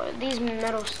you call it. These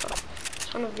metal stuff.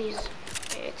 It's one of these.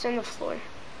 It's in the floor.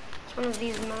 It's one of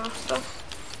these metal stuff.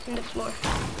 It's in the floor.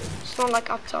 It's not like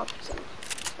up top.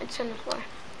 It's in the floor.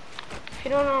 If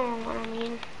you don't know what I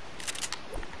mean.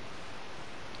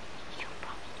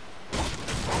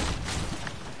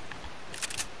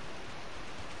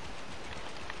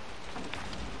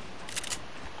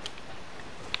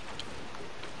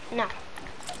 No.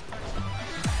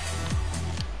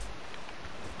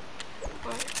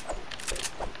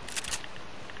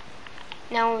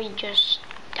 Now we just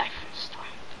die from the storm.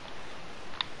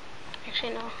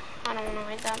 Actually, no. I don't want to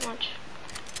wait that much.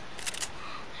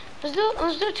 Let's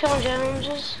do 2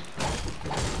 challenges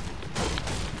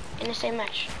in the same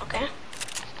match, okay?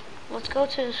 Let's go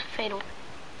to Fatal.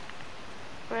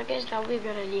 Alright guys, that would be a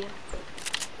good idea.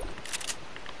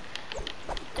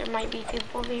 There might be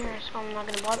people over here, so I'm not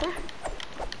gonna bother.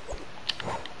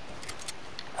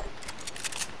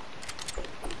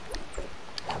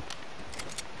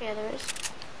 Yeah, there is.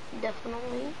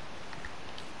 Definitely.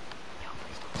 Yo,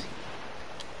 please don't see me.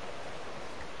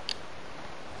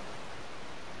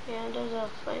 Yeah, there's a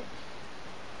fight.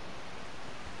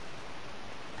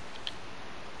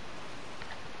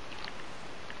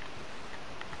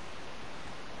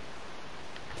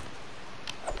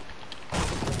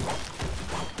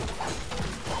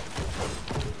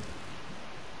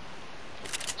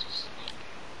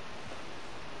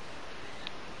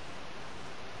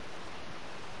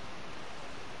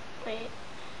 Wait,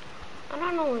 I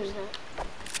don't know who's that.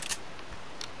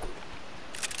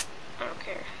 I don't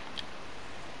care.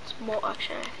 It's bolt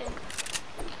action, I think.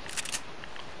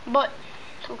 But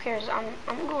who cares? I'm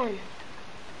going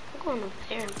up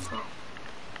there, bro.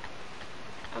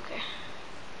 Okay.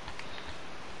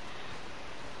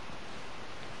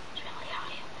 It's really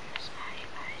high up in this area,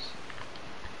 guys.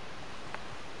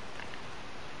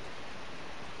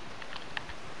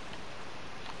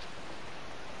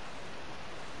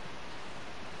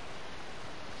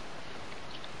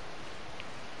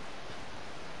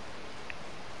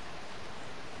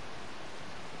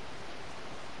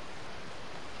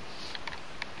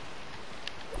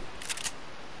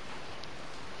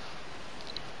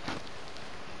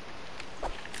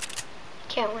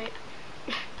 can't wait.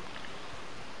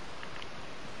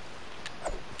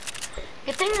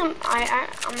 Good thing I'm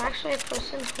actually a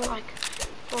person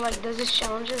who does these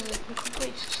challenges and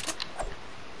completes stuff.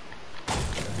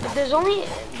 But there's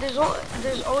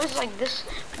always like this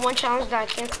one challenge that I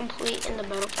can't complete in the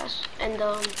battle pass and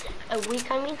a week,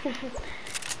 I mean.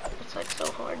 It's like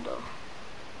so hard though.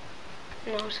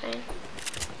 You know what I'm saying?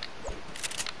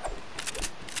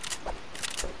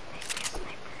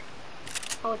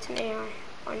 Oh, it's an AR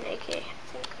or an AK.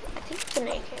 I think it's an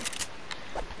AK.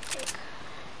 I think.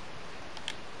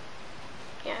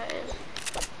 Yeah, it is.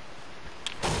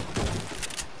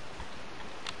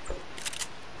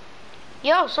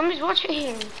 Yo, somebody's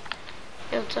watching.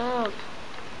 Yo, what's up?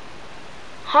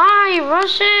 Hi,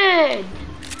 Rashid.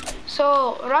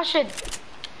 So, Rashid.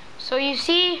 So you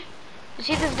see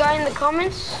this guy in the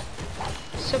comments?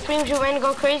 Supreme Juven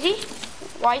Go Crazy?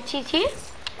 YTT?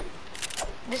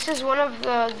 This is one of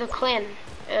the clan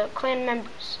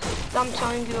members that I'm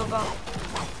telling you about.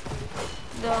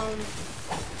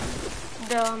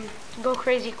 The Go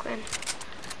Crazy clan.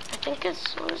 I think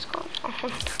it's what it's called.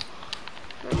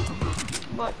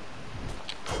 But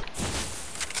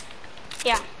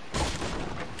yeah,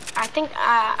 I think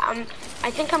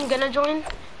I'm gonna join,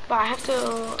 but I have to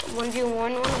 1v1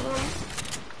 one of them.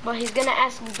 But he's gonna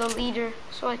ask the leader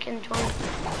so I can join.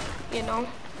 You know.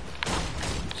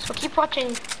 So keep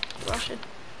watching, Rashid.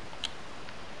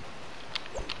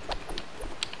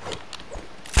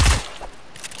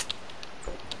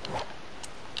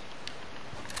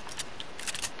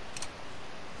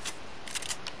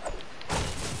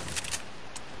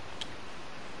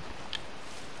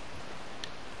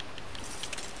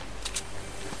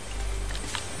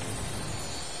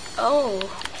 Oh,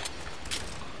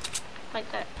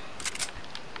 like that.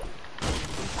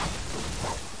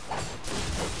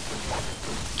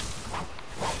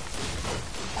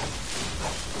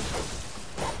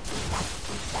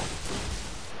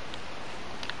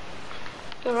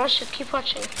 Yo, Rashid, keep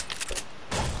watching.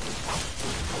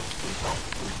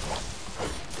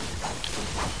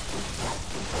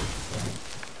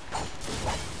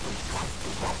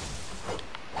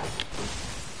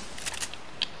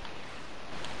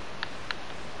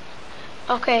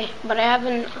 Okay, but I have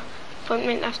an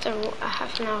appointment after a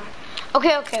half an hour.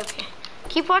 Okay.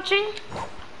 Keep watching.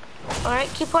 All right,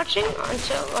 keep watching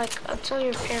until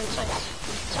your parents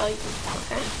tell you.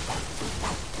 Okay.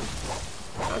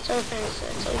 Until your parents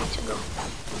tell you to go.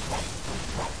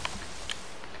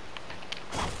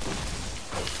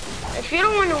 If you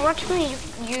don't want to watch me,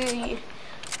 you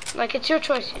like it's your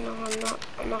choice. You know,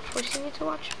 I'm not forcing you to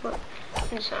watch, but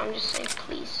I'm just saying,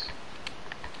 please.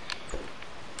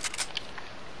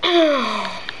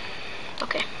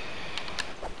 Okay.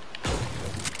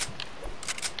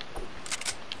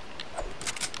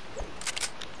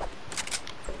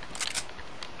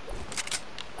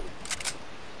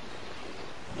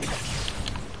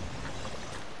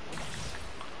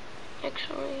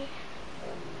 Actually,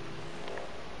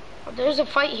 oh, there's a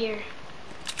fight here.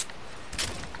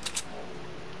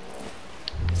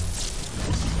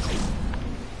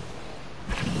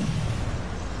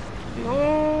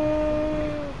 No.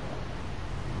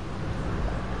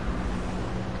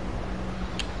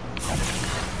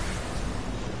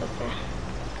 Okay.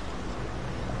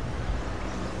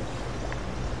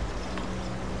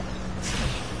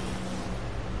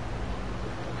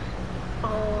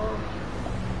 Oh,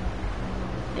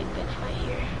 big fight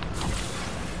here.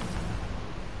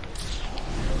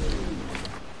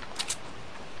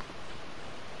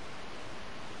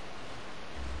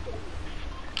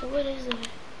 What is it?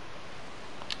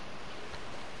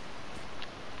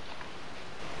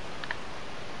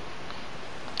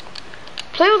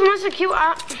 Play with Monster Q.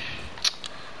 I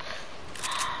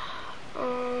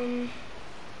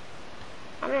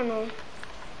don't know.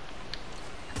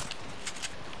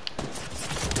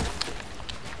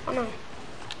 Oh no.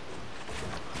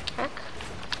 Heck.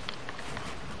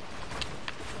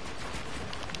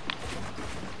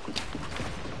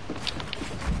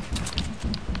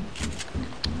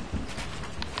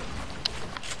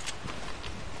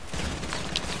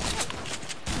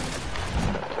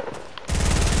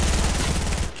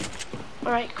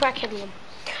 Alright, crack him one.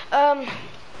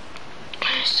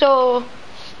 So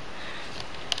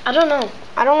I don't know.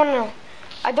 I don't wanna know.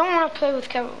 I don't wanna play with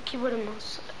keyboard and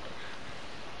mouse.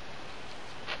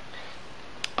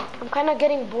 I'm kinda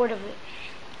getting bored of it.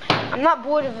 I'm not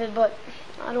bored of it, but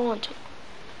I don't want to.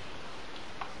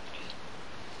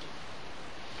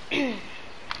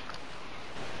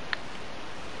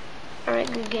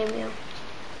 Alright, good game, yeah.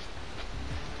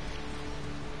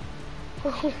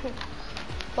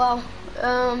 Wow.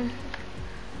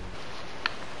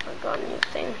 I got a new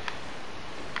thing.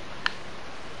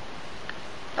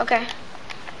 Okay.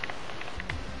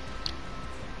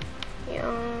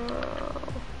 Yo.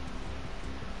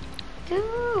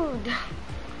 Dude.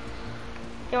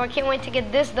 Yo, I can't wait to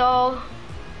get this though.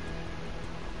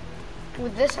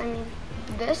 With this, I mean,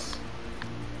 this.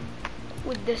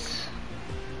 With this.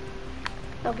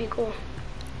 That'll be cool.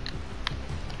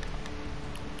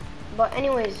 But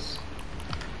anyways.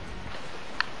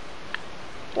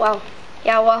 Wow.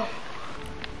 Yeah, well.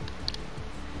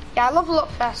 Yeah, I level up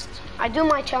fast. I do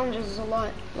my challenges a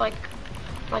lot. Like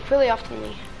really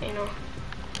oftenly, you know.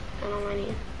 I don't know what I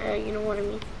mean. You know what I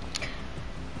mean.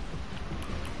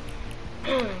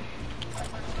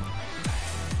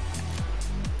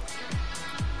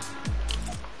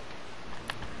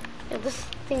 Yeah, this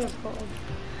thing is gold.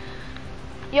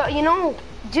 Yo, you know,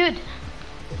 dude.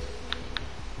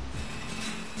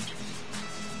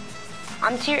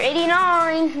 I'm tier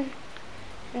 89.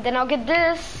 And then I'll get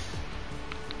this.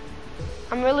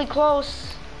 I'm really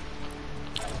close.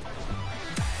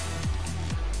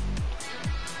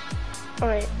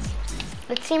 Alright.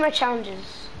 Let's see my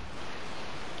challenges.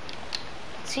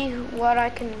 Let's see what I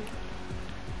can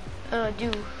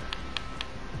do.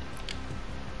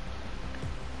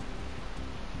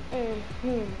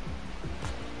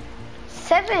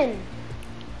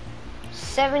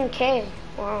 7K.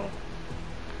 Wow.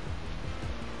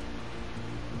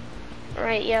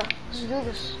 Alright, yeah. Let's do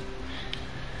this.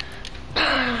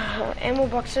 Ammo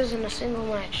boxes in a single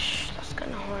match. That's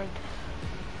kind of hard.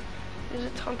 Use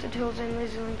it Haunted Hills and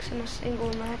Lazy Links in a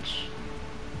single match.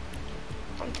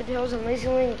 Haunted Hills and Lazy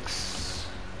Links.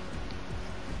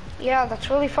 Yeah, that's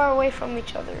really far away from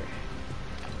each other.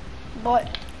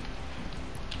 But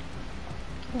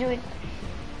do it.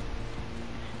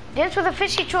 Dance with a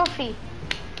fishy trophy.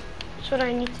 That's what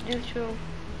I need to do too.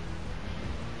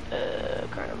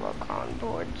 Carnival con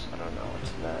boards. I don't know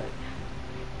what's that.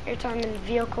 Airtime in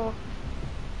vehicle.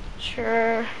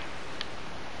 Sure.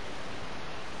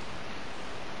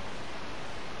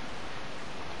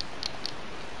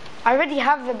 I already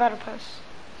have the battle pass.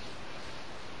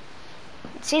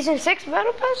 Season 6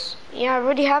 battle pass? Yeah, I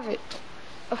already have it.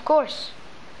 Of course.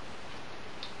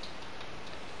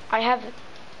 I have it.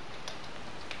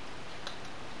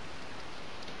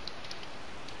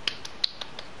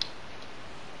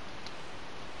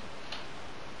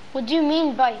 What do you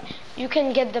mean by you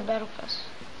can get the battle pass?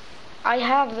 I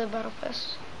have the battle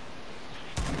pass.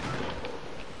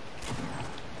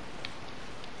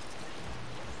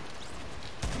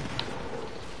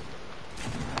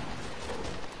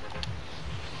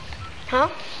 Huh?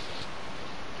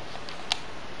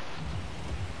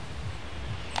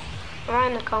 Write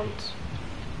in the comments.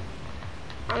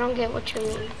 I don't get what you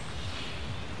mean.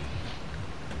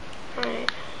 Alright.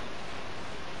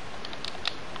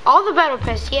 All the battle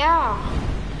pass, yeah.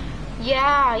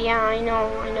 Yeah, I know.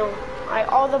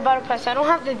 All the battle pass. I don't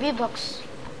have the V-Bucks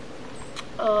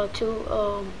to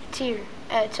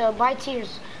buy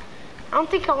tiers. I don't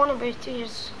think I want to buy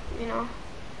tiers, you know.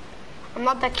 I'm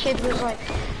not that kid who's like,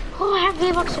 oh, I have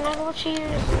V-Bucks and I go tiers. No,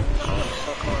 it's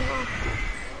so cool, no.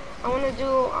 I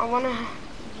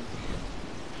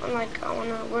want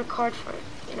to work hard for it,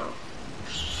 you know.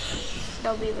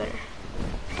 That'll be better.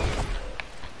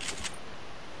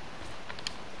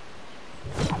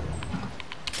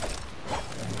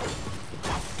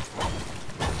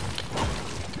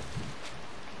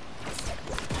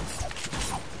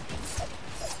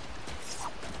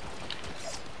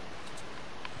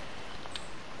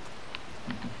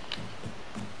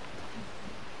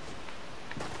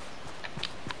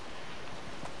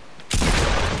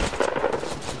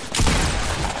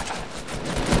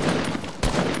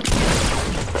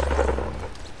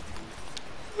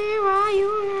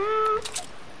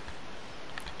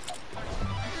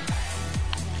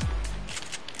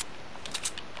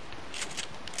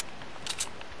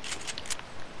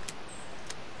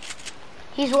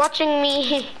 He's watching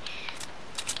me.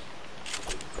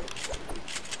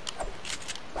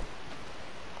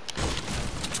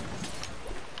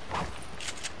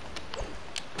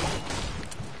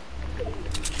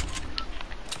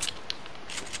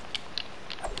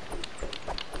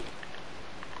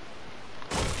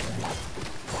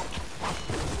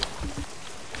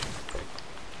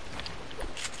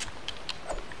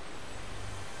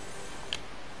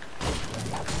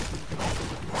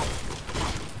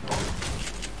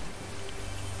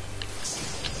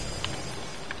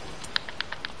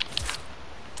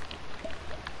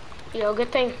 Yo,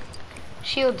 good thing.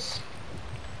 Shields.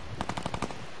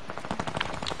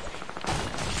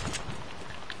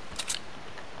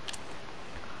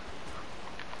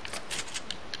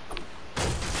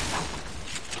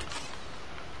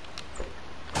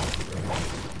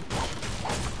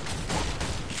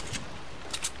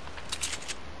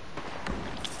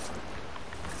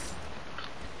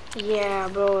 Yeah,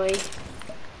 boy.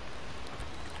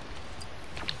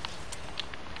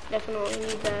 Definitely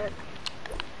need that.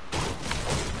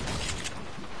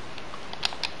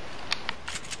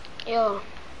 Yo,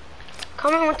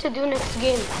 comment what to do next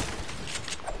game.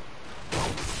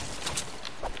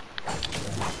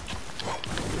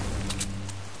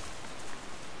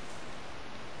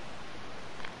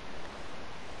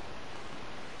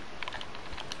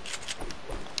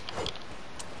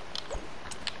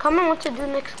 Comment what to do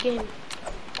next game.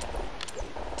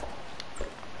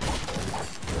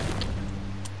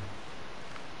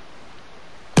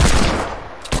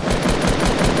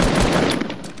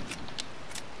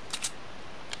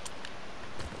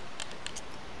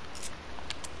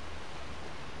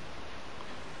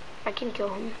 I can kill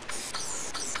him.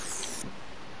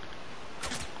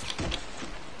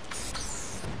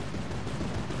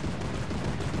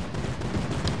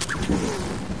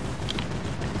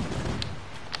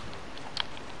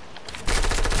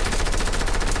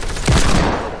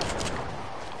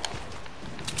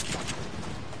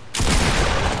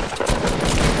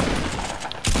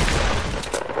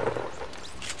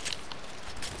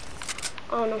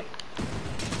 Oh no.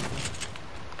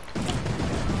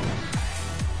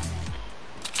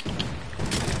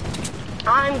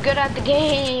 I'm good at the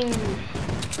game.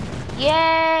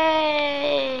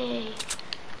 Yay!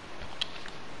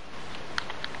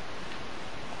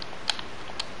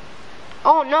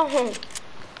 Oh no!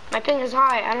 My ping is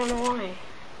high. I don't know why.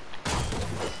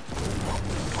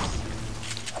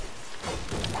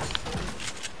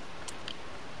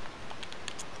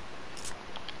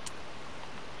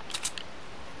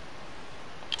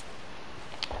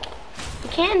 We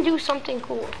can do something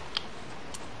cool.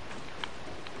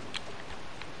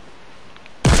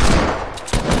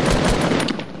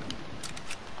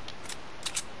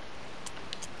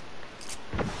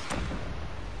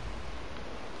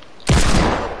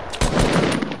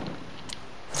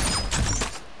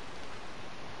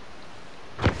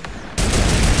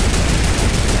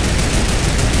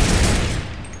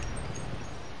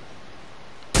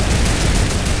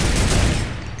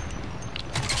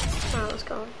 Let's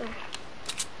go up there.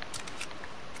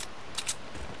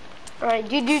 Alright,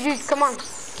 dude, come on.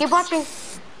 Keep watching.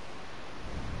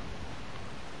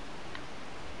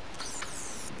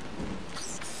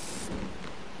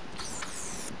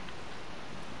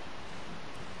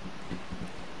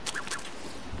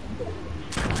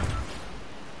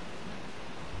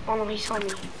 Oh no, he saw me.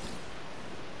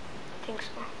 I think so.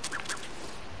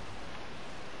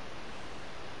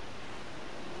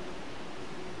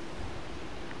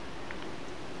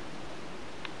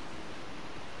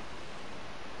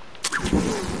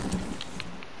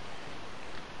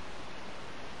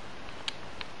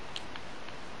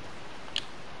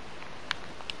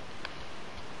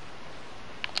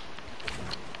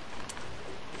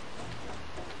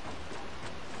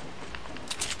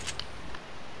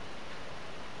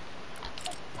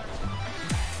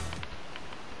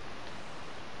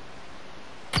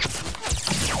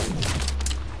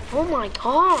 Oh my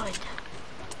god.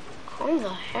 Calm the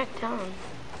heck down.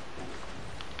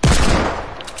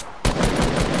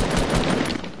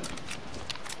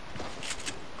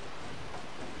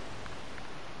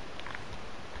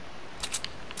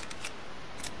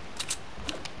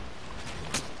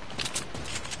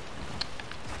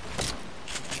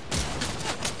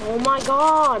 Oh my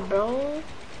god, bro.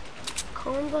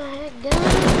 Calm the heck down.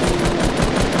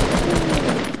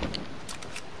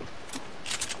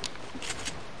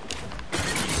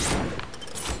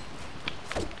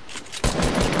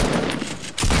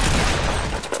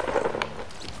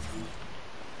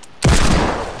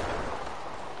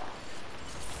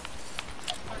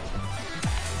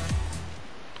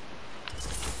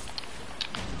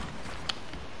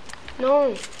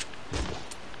 No.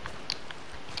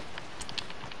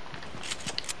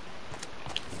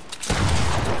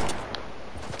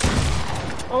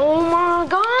 Oh my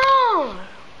god.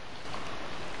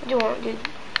 What do you want, dude?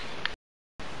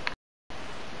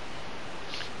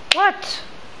 What?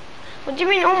 What do you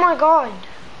mean, oh my god?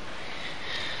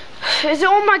 Is it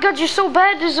oh my god you're so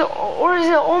bad? Is it, or is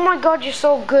it oh my god you're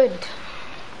so good?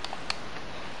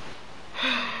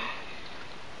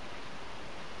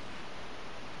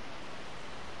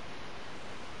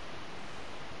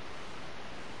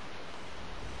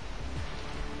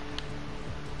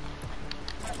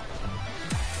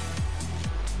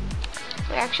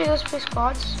 Wait, actually let's play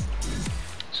squads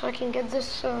so I can get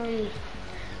this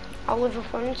Oliver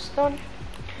Furnace done,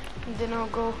 and then I'll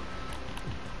go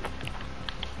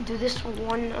do this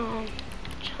one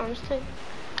challenge thing.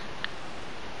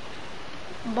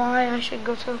 Bye, I should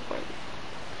go to the point.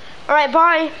 Alright,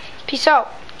 bye. Peace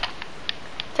out.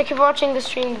 Thank you for watching the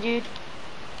stream, dude.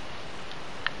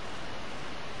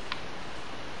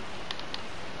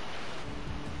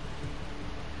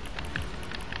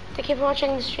 Thank you for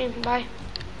watching the stream. Bye.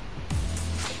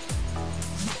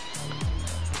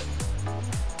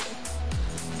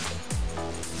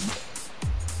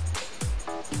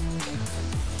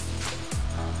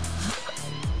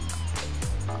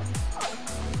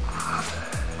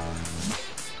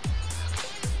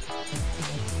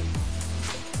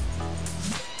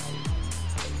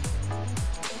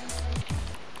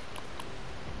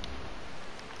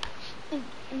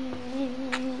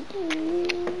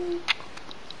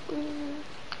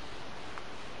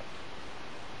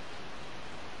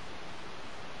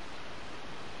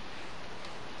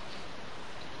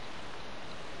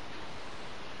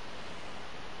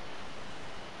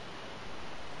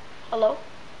 Hello?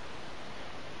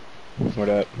 What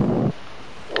up?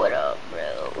 What up,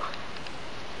 bro?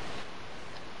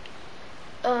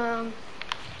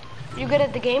 You good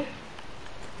at the game?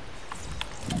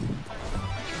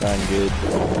 Fine, good.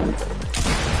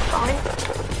 Fine.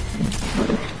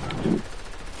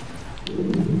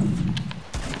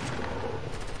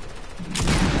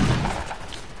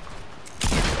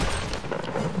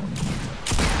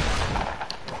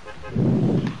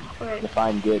 Alright.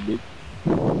 Define good, dude.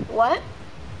 What?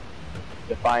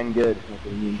 Define good. What do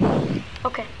you mean?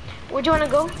 Okay. Where do you wanna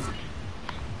go?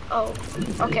 Oh,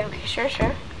 okay, sure.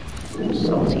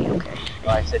 Salty, okay. No,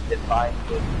 I said define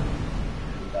good.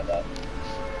 What about that?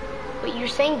 Wait, you're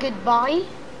saying goodbye?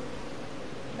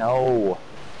 No.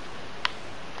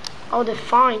 Oh,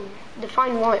 define.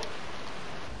 Define what?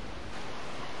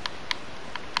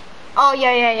 Oh,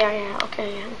 yeah.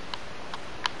 Okay, yeah.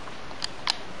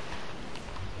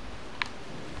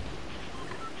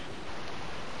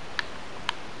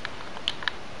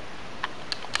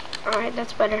 Alright,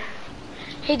 that's better.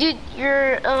 Hey, dude,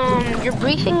 you're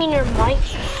breathing in your mic.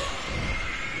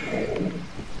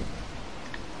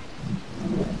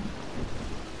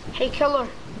 Hey, killer.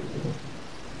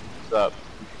 What's up?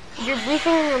 You're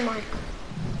breathing in your mic.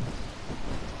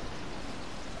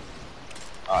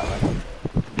 Alright.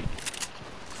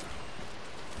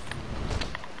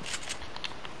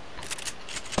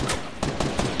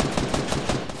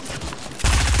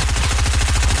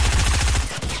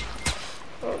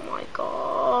 Oh my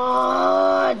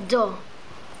god.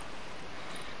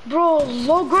 Bro,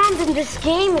 low ground in this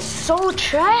game is so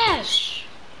trash.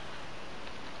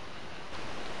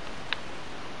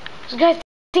 This guy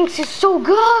thinks he's so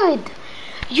good.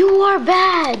 You are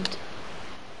bad.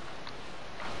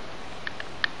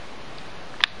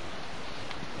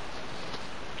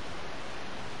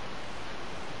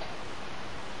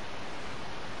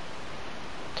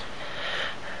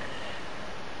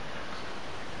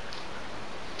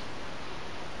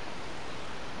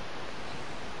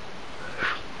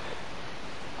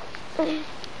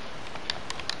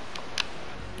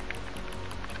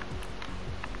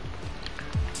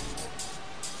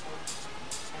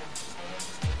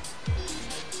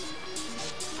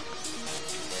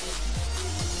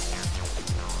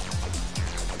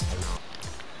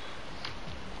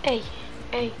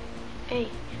 Hey,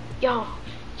 yo,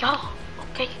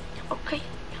 okay,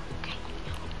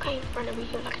 run over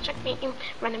here like a checkmate,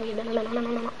 run over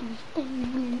don't know what.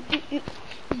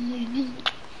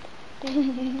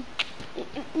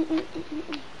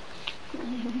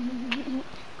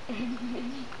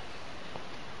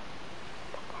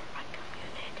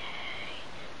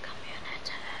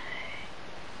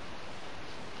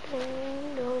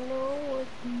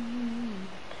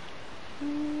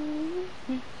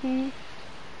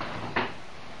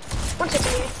 One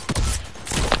second here.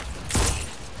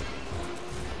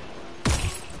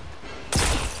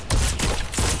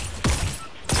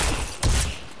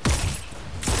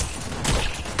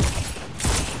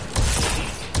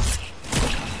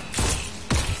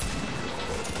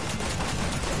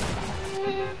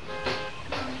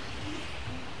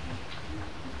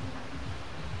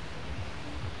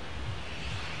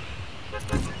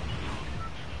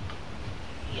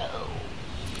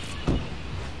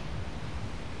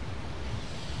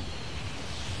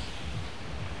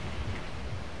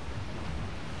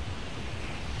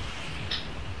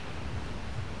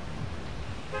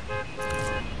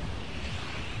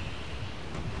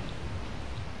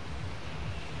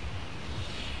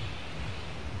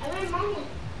 Okay, mama.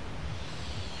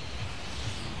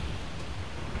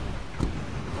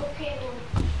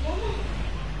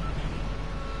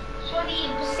 Sorry,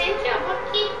 você entrava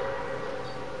aqui.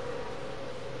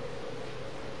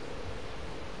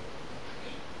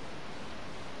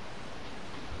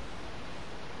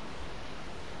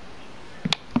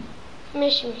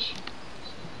 Mexe.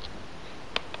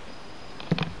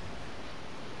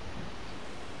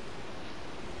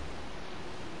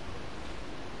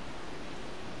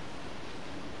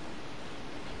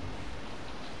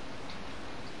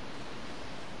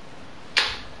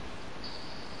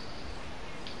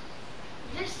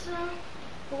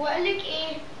 قالك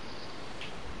ايه؟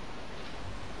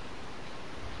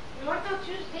 النهارده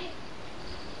تيوزداي.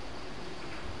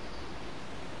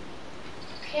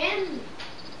 كان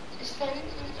استنى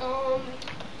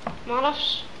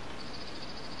معرفش.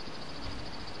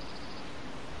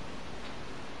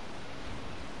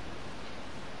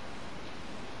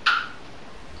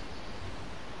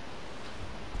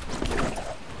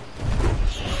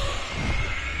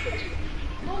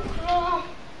 بكرة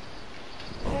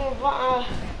بقى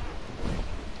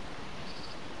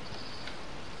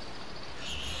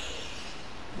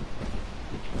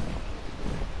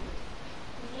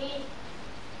ليه؟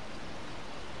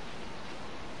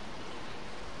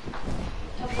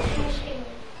 طب ايه المشكلة؟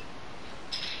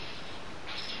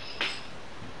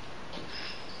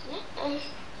 لا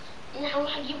انا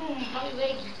هروح اجيبه من موبايل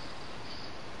واجي.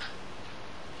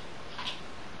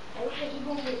 هروح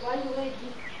اجيبه من موبايل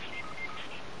واجي.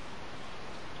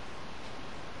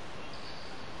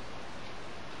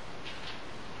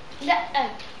 لا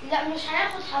لا مش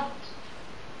هياخد حد.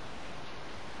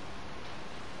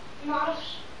 ما اعرفش.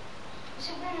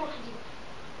 سيبهم لوحدي.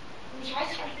 مش عايز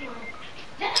حد معايا.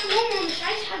 لا ماما مش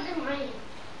عايز حد معايا.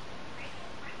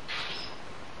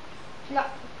 لا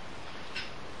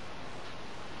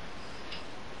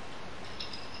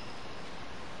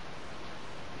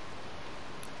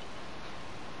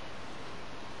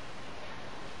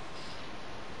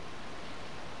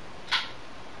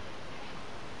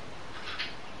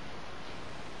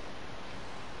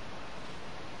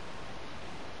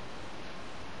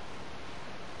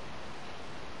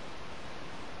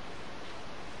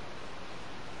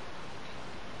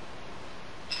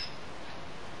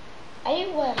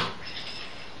ايوه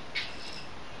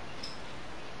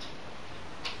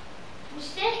مش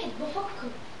ساكت بفكر.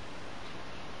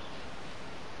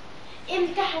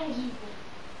 امتى هنجيبه؟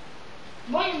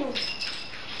 باي ماما.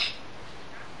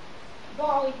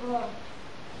 باي باي.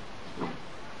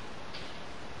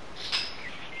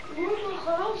 ماما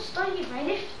خلاص طيب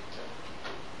عرفت.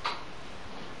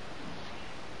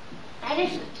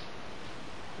 عرفت.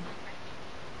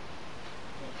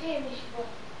 اوكي مش باي.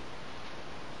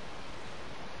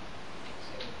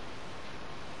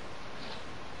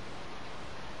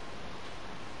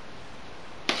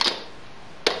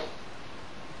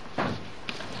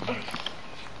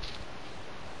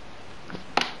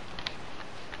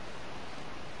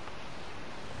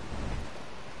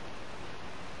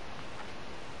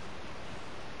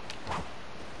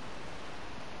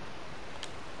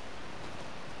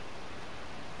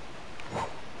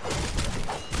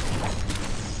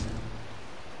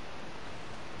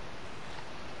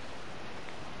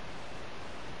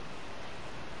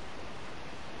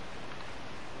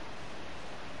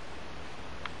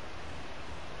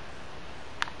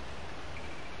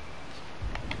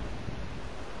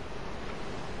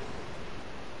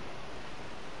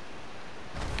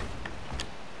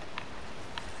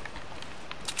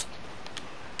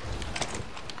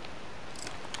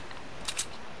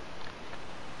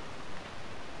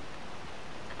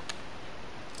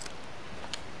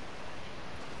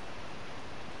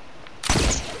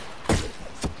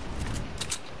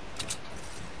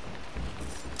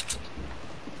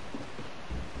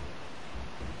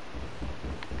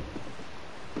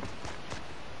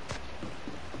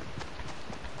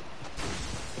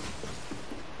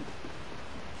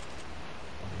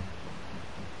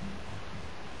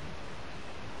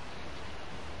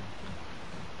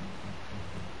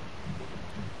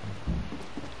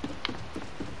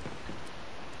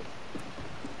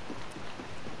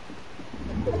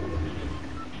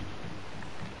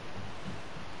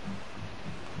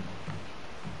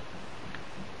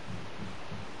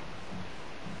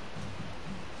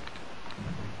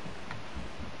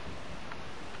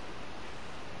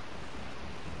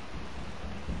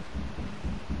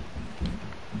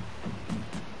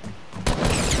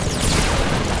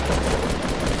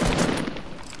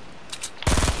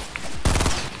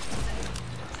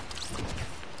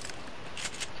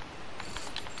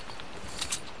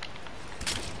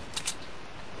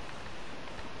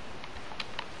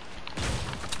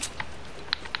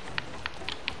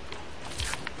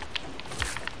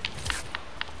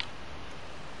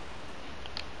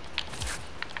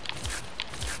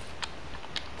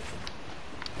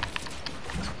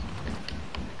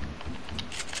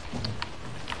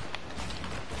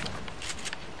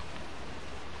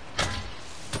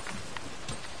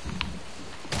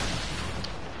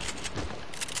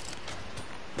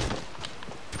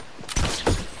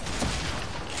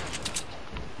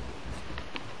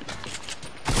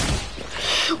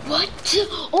 What?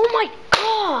 Oh my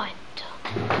god!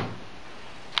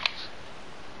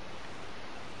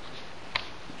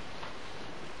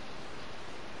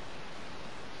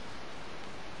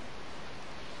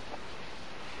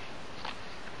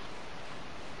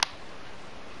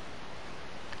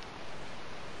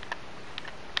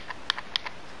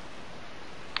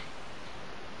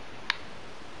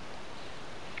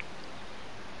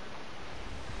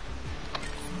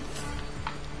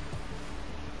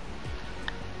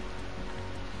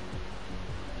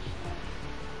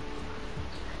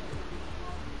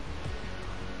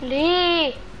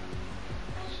 ليه؟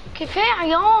 كفاية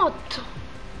عياط.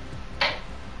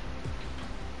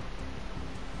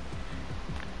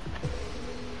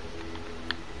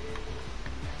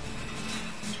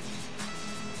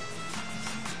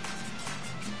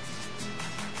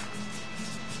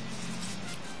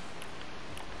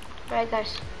 Right,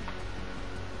 guys.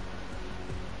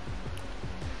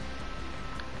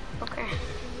 Okay.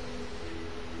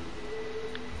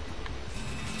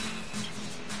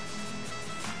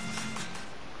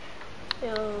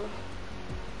 Yo,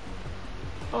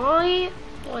 I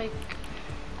like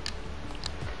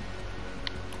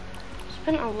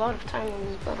spent a lot of time on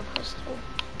this battle pass thing.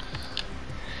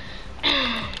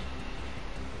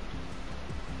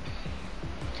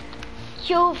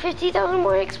 Yo, 50,000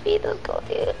 more XP. Let's go,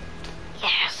 dude.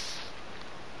 Yes.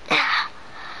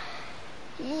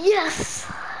 Yes.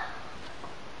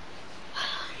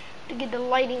 To get the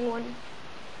lighting one.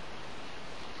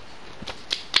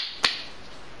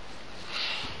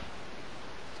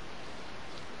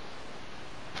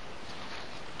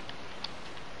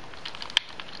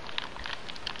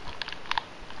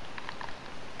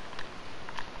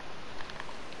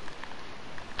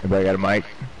 Everybody got a mic?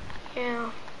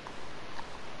 Yeah.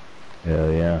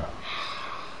 Hell yeah.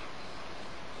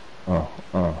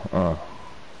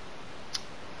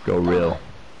 Go real.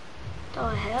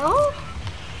 The hell?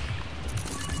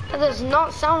 That does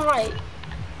not sound right.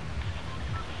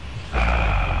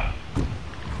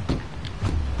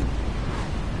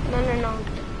 No.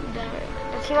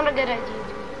 That's not a good idea.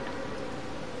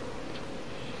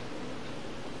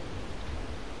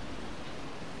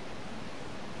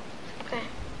 Okay.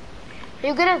 Are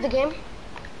you good at the game?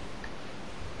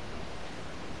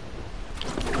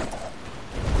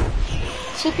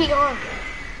 CPR.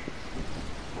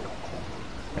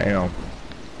 Hang on.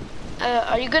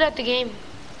 Are you good at the game?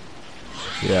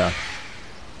 Yeah.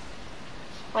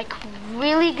 Like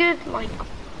really good? Like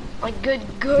good?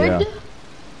 Yeah.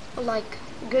 Or like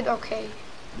good, okay.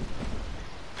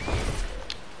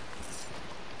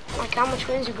 Like how much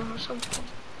wins you got or something?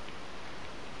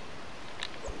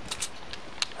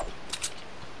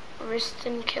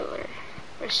 Wriston killer.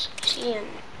 Wristian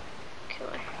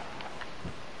killer.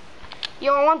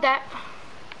 Yo, I want that.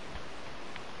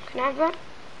 Can I have that?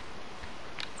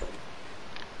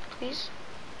 Please.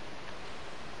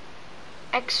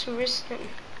 Wriston.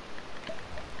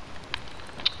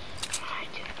 Oh,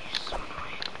 dude, you're so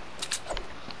annoying.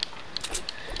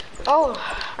 Oh,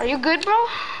 are you good, bro?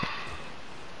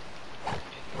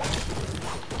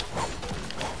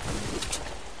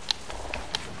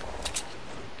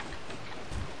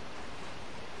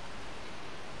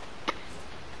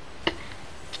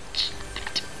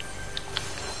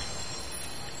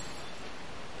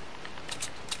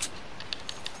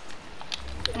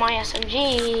 My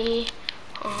SMG.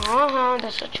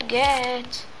 That's what you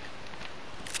get.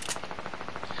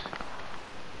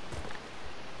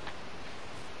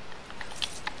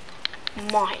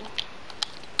 Mine.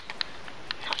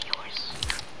 Not yours.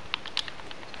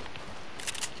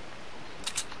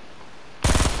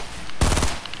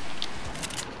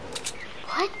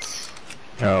 What?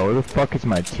 Oh, where the fuck is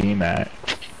my team at?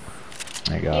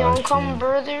 My God. Young come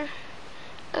brother.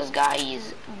 This guy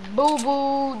is boo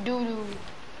boo doo doo.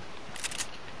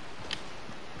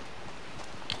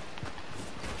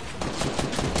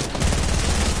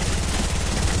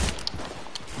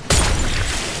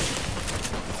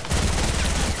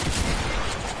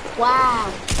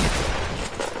 Wow.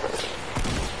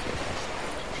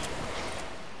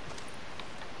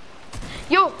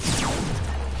 Yo.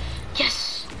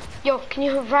 Yes. Yo, can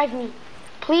you revive me?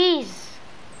 Please.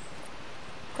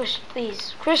 Christian,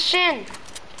 please. Christian.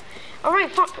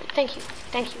 Alright, fine. Thank you.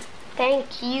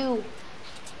 Thank you.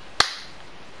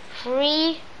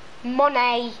 Free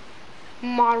money,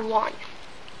 Marwan.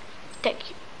 Thank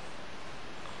you.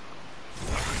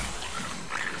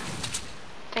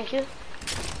 Thank you.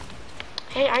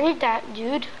 Hey, I need that,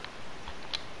 dude.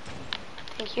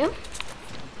 Thank you.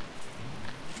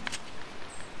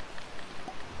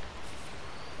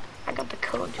 I got the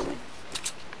code, dude.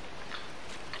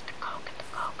 Get the code.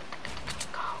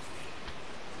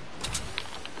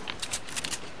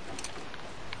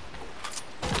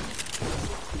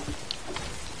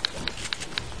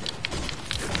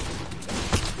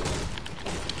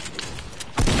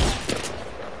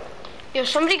 Yo,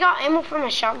 somebody got ammo for my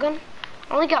shotgun?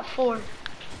 I only got 4.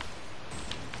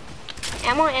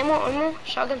 Ammo.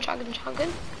 Shotgun.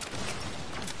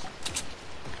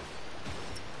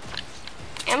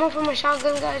 Ammo for my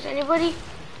shotgun, guys. Anybody?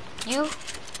 You?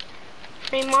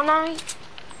 Free money?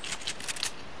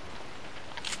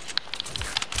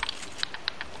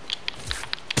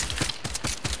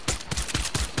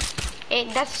 Hey,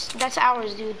 that's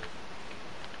ours, dude.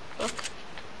 Look.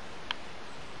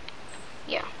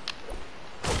 Yeah.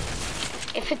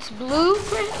 If it's blue,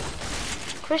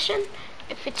 Christian,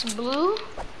 if it's blue,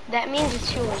 that means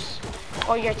it's yours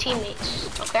or your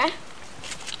teammates, okay?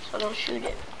 So don't shoot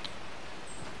it.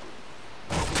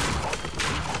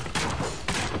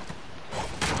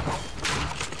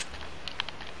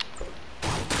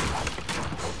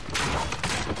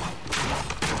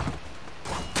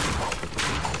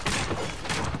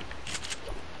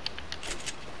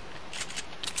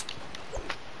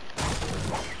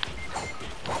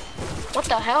 What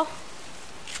the hell?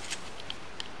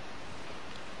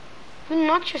 You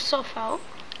knocked yourself out?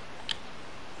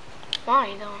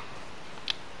 Why though?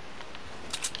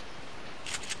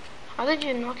 How did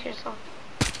you knock yourself?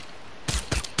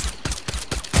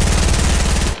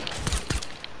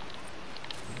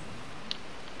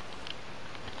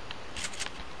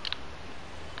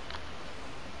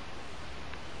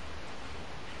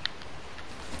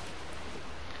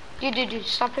 Dude,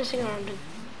 stop messing around, dude.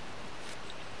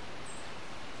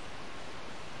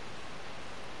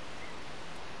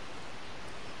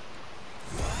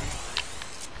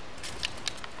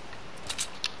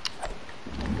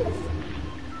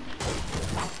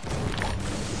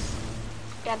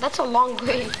 Yeah, that's a long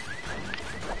way.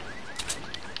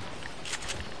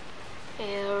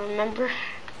 Yeah, remember?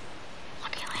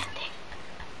 Lucky landing.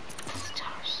 This is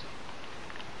ours.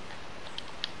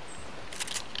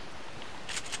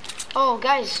 Oh,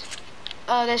 guys.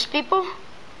 There's people.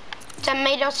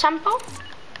 Tomato temple.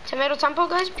 Tomato temple,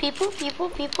 guys. People.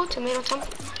 Tomato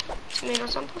temple. Tomato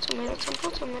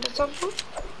temple.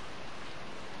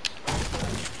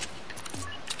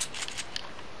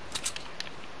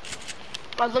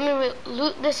 Let me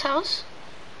loot this house.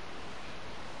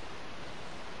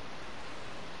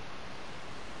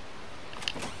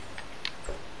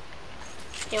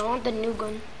 Yeah, I want the new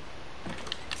gun.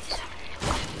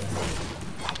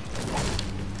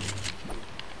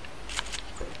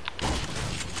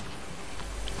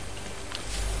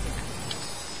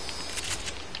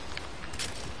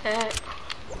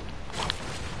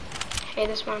 Hey,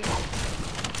 this one.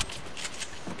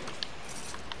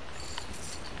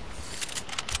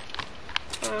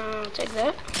 I'll take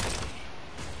that.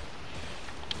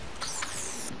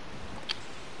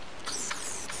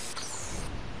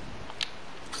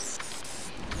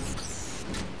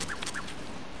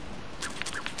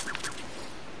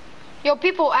 Yo,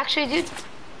 people, actually, dude.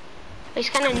 He's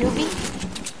kind of newbie.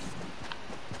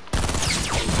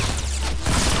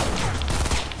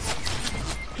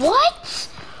 What?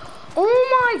 Oh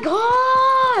my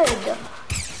god!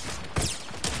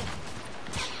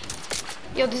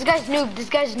 Yo, this guy's noob. This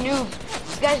guy's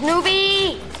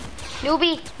newbie.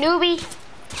 Newbie.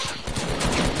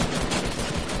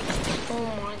 Oh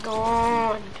my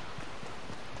god.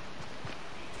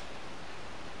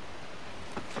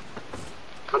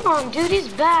 Come on, dude, he's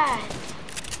bad.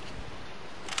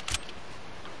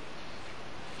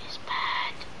 He's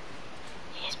bad.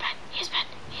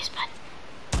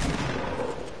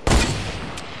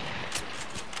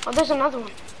 Oh, there's another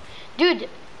one. Dude,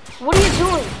 what are you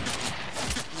doing?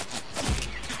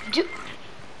 Dude.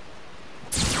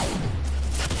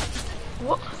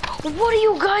 What are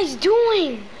you guys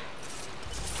doing?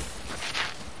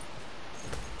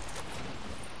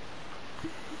 Oh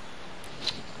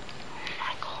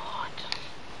my god.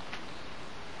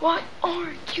 What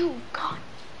are you guys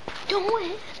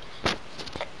doing?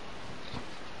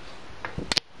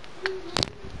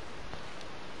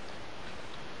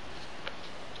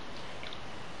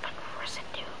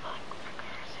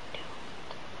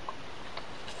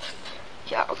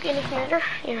 Yeah, organic matter.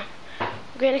 Yeah,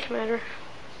 organic matter.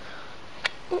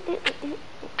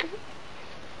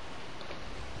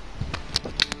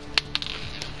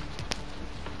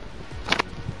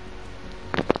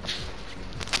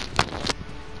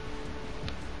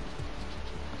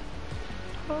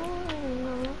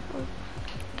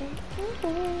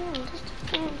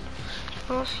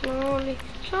 Oh, slowly.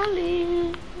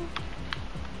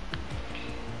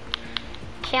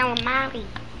 Calamari.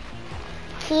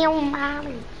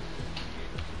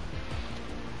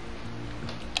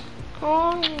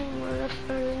 Oh,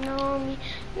 motherfucker, know me,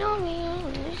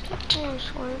 only step on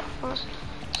swing fast,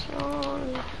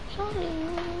 slowly.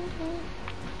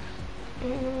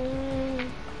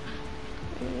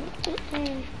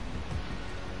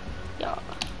 Yo,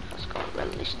 let's go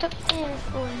really step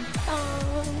on.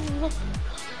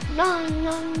 No.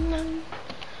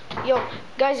 Yo,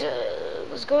 guys,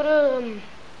 let's go to,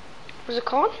 what's it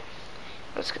called?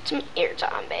 Let's get some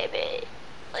airtime, baby.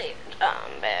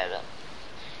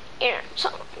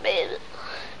 Airtime, baby.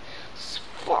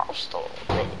 Frost on,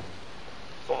 baby.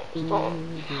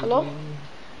 Hello?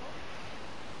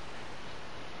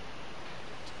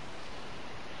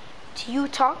 Do you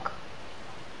talk?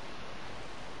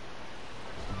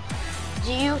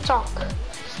 Do you talk?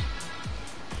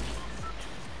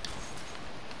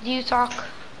 Do you talk?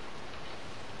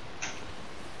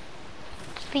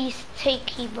 Please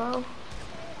take it, bro.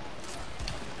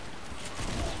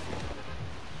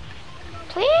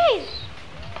 Please.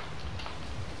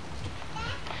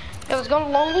 Yo, it's gonna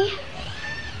lonely.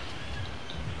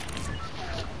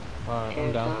 Alright,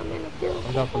 I'm down.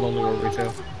 I'm down for Lonely Robbery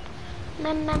too.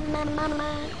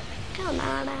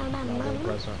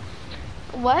 Present.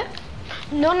 What?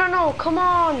 No, no, no, come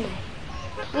on.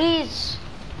 Please.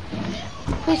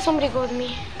 Please, somebody go with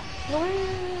me. No.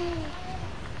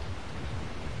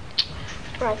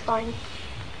 Right, fine.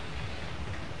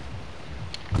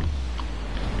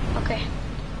 Okay.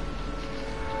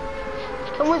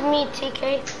 Come with me,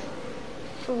 TK.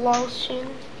 For Lawson.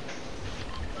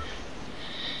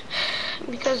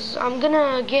 Because I'm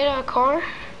gonna get a car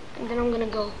and then I'm gonna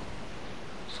go.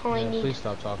 That's all I need. Please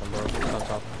stop talking, bro. Stop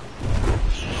talking.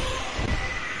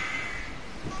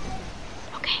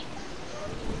 Okay.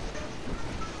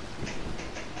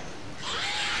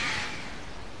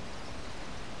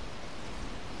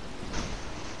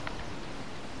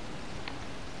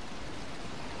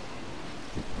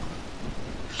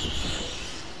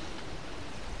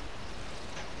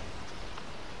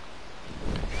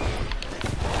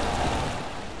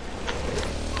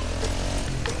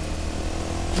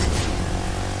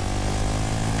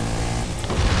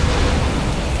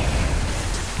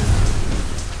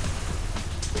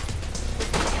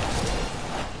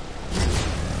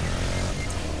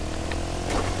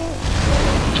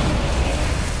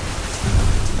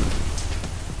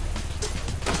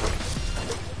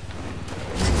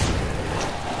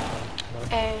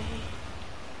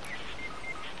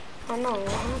 Oh no,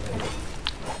 what happened?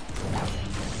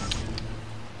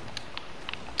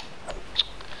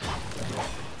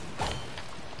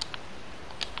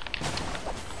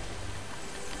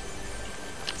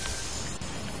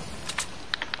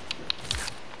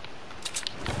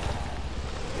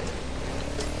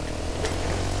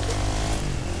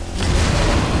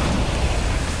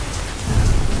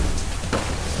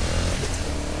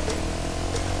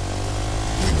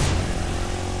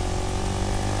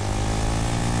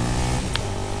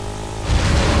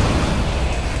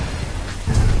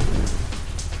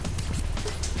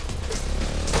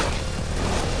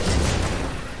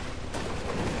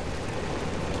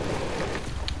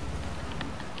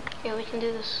 Yeah, we can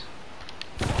do this.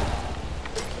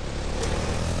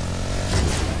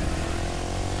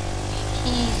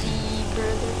 Easy,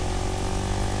 brother.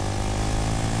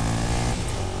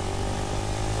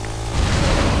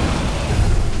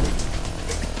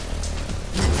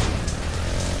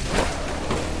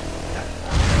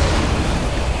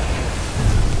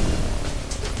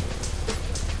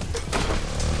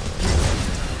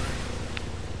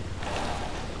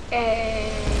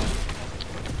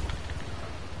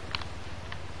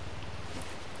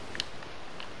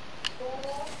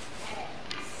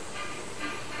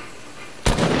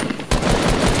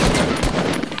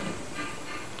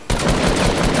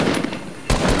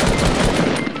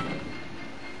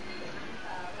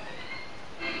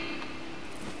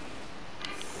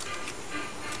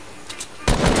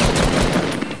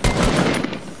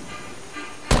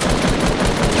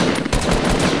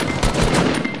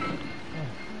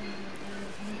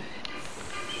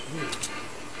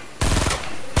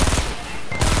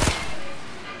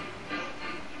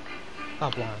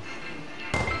 Stop lying.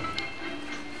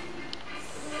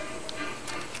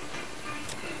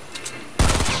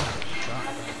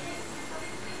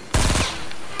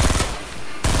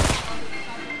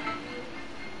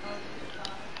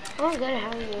 Oh, good, how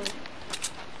are you?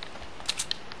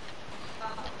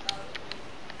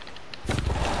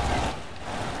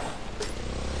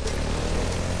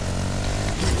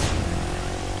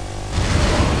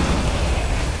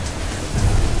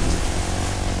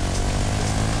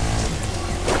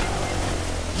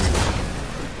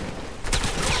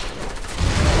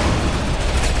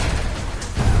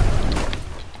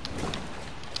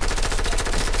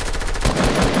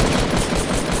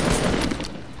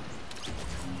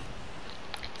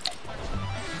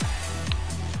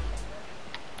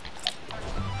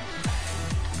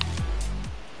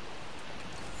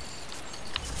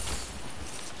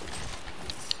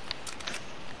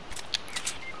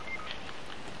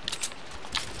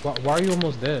 Why are you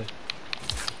almost dead?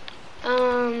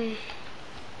 Um,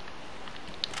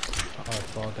 Oh,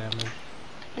 fall damage.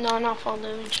 no, not fall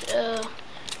damage.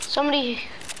 Somebody,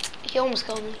 he almost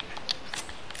killed me.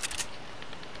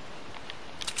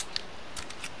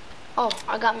 Oh,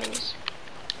 I got minis.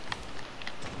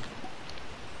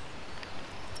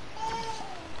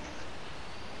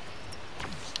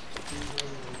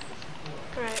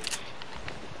 Alright.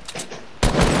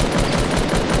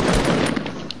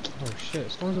 Oh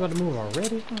shit, Storm's about to move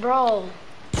already? Bro.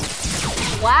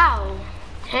 Wow.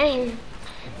 Dang.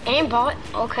 Aimbot.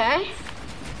 Okay.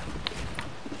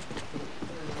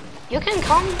 You can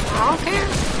come. I don't care.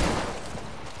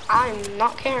 I'm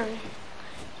not caring.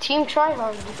 Team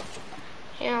Tryhard.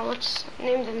 Yeah, let's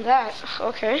name them that.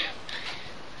 Okay.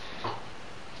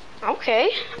 Okay.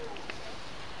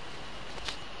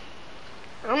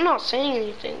 I'm not saying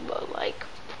anything, but like,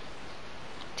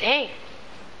 dang.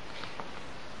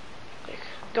 Like,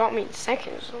 got me in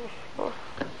seconds. So, oh.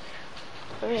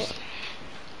 Alright.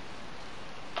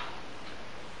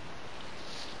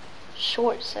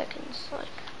 Short seconds, like,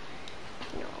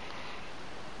 you know.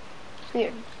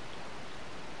 Weird.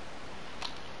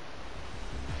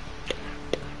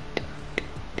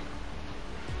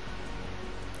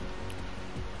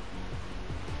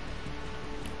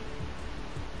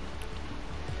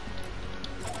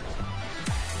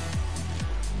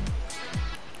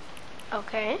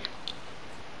 Okay.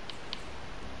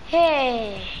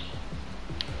 Hey.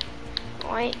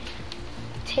 White.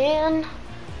 Tan.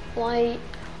 White.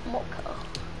 Mocha.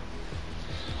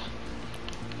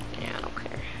 Yeah, I don't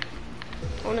care.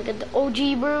 I wanna get the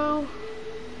OG brew.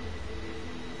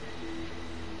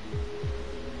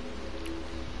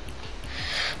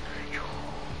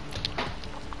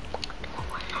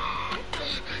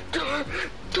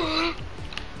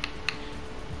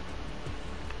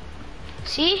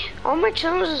 See, all my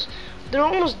challenges, they're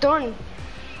almost done.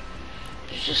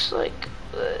 It's just like,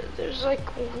 there's like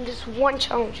this one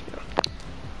challenge, you know.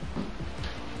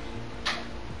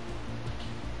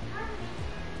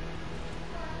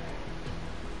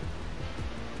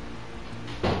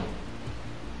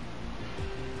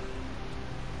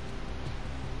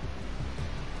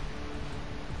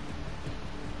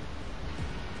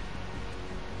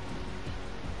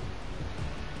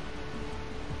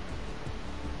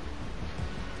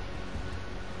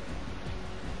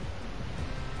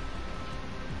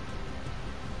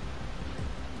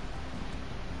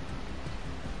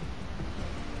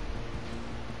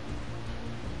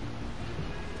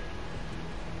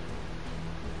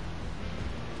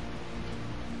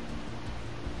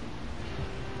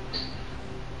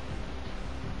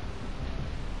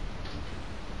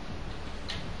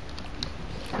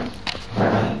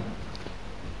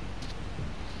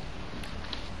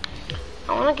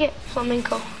 I wanna get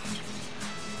flamenco.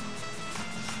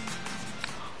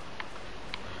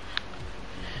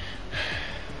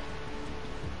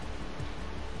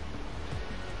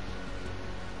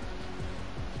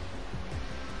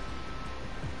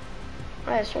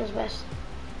 Alright, this one's best.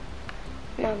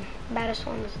 No, baddest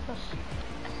one is this.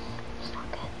 It's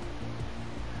not good.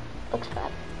 Looks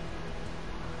bad.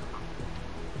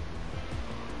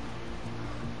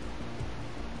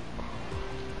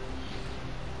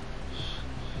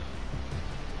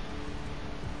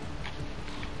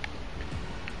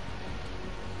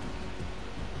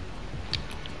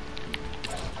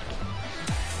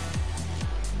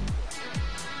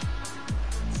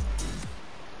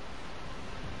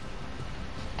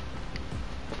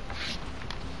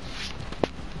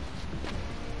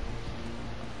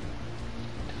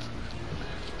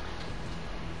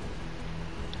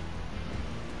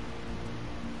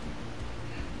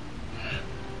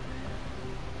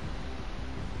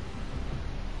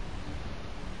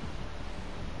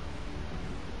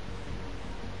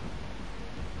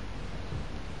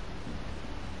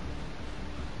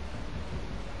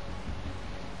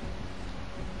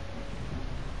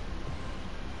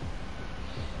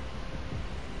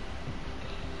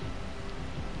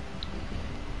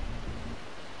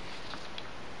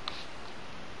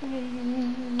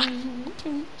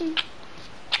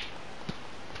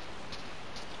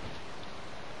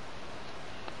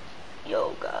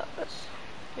 Yo, guys.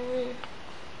 Okay.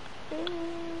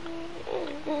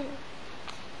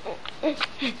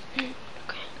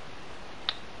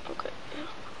 Okay.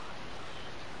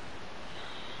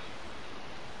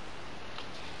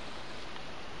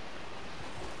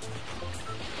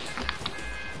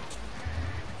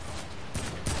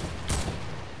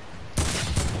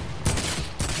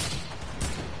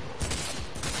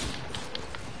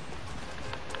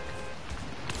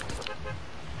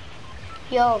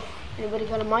 Yo, anybody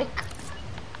got a mic?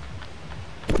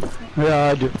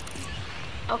 Yeah, I do.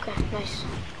 Okay, nice.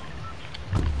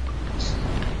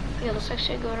 Yeah, let's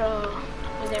actually go to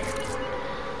over there.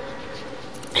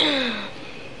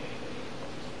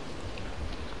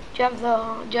 Do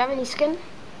you have any skin?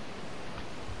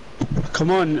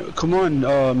 Come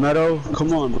on, Meadow.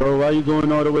 Come on, bro. Why are you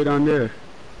going all the way down there?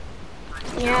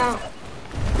 Yeah.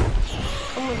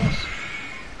 Come with us.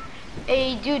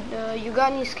 Hey, dude, you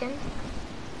got any skin?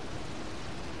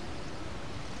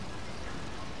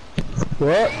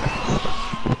 What?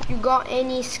 You got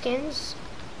any skins?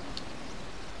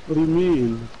 What do you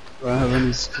mean? Do I have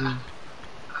any skin?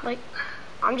 Like,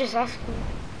 I'm just asking.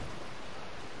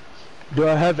 Do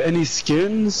I have any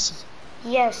skins?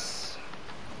 Yes.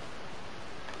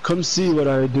 Come see what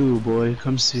I do, boy.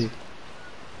 Come see.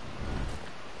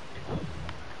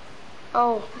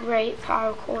 Oh, right,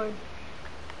 power cord.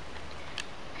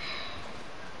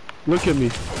 Look at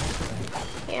me.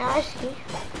 Yeah, I see.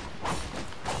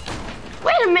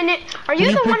 Wait a minute. Are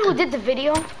you the one who did the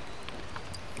video?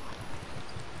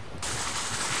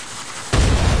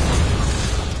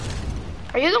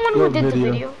 Are you the one who did the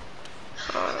video?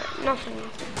 Nothing.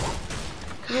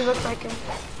 You look like him.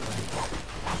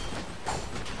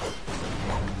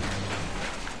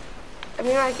 I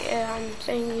mean, like, I'm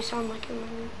saying you sound like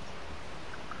him.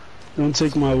 Don't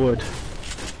take my word.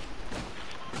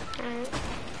 Alright.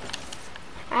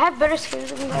 I have better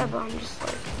skins than that, but I'm just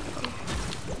like...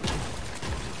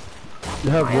 You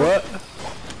have what?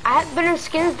 I have better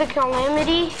skins than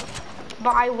Calamity,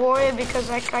 but I wore it because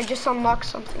like I just unlocked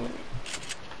something in it.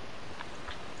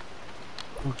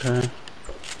 Okay.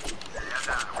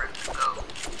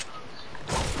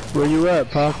 Where you at,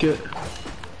 Pocket?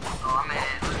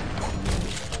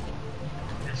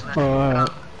 Oh, alright.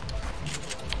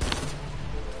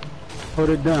 Hold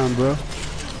it down, bro.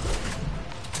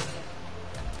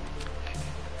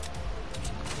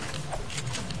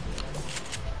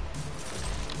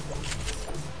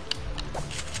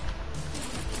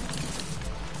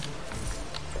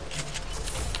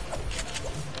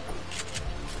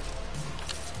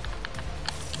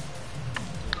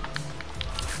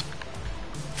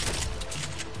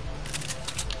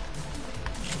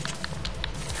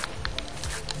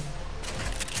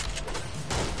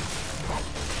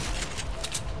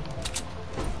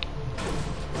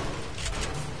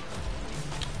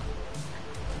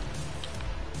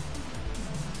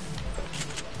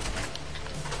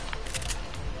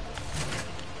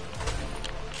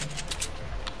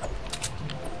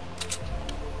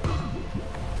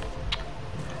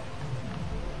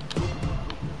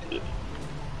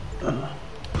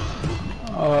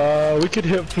 We could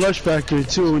hit Flush Factory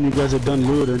too when you guys are done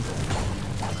looting.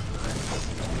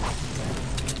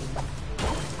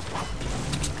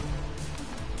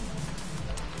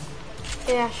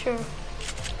 Yeah, sure.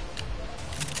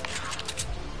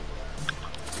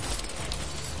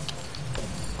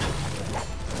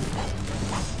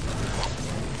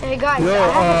 Hey guys, Yo,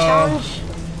 I have a challenge.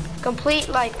 Complete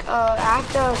like I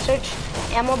have to search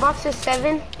ammo boxes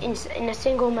 7 in a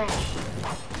single match.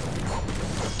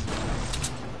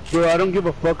 Bro, I don't give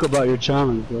a fuck about your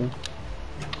challenge, bro.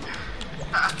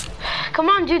 Come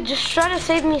on, dude, just try to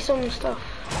save me some stuff.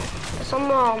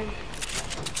 Some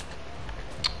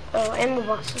ammo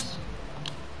boxes.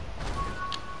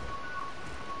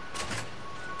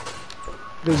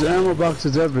 There's ammo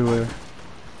boxes everywhere.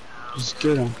 Just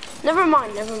get them. Never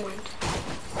mind, never mind.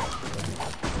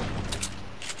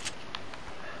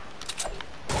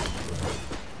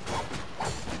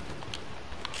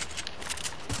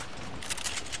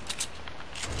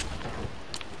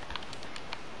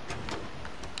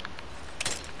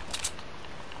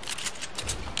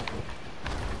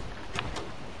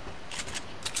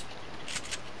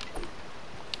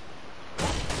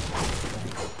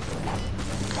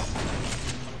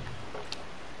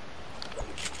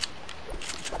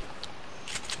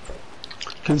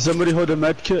 Can somebody hold a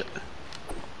med kit?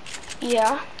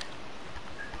 Yeah.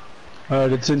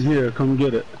 Alright, it's in here. Come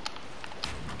get it.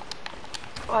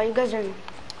 Oh, you guys are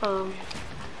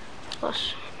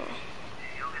plus.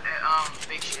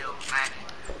 Big shield, Mac.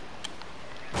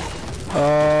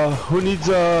 Who needs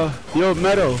yo,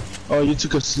 Meadow? Oh, you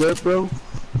took a slip, bro?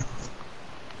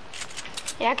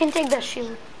 Yeah, I can take that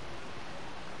shield.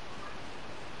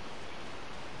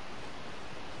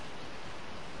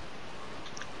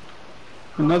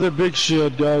 Another big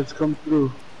shield, guys, come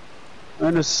through.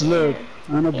 And a slip.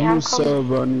 And a blue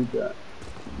sub, I need that.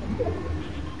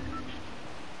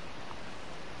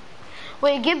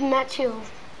 Wait, give Matthew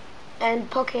and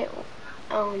Pocket,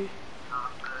 Come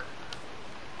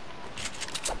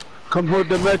hold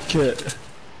the med kit.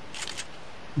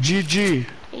 GG.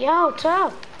 Yo, what's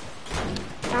up?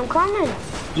 I'm coming.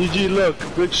 GG, look.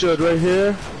 Big shield right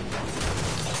here.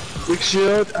 Big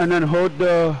shield, and then hold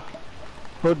the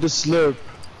slurp.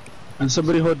 And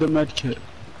somebody hold the med kit.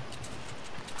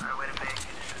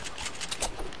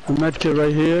 The med kit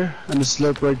right here, and the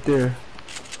slurp right there.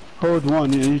 hold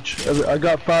one each. I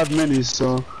got 5 minis,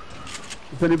 so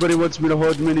if anybody wants me to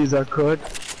hold minis, I could.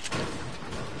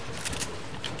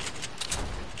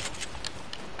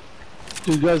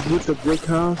 Do you guys loot the brick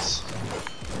house?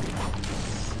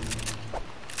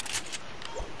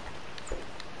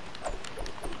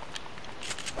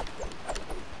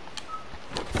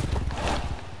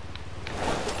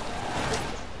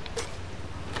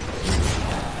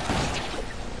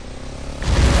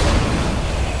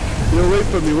 Yo, wait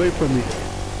for me, wait for me.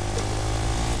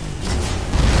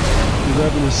 I'm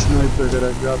grabbing a sniper that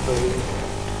I grabbed already.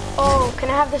 Oh, can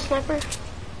I have the sniper?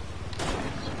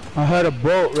 I had a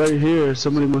bolt right here.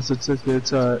 Somebody must have took it.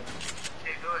 It's alright.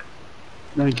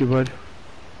 Thank you, bud.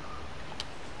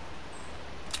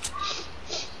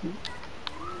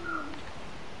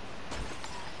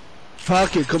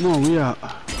 Pocket, come on, we out.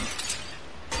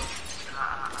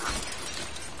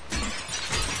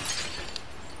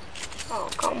 Oh,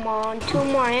 come on. 2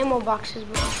 more ammo boxes,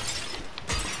 bro.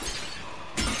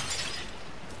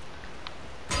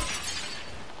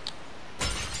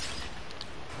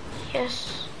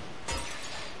 Yes.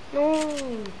 No.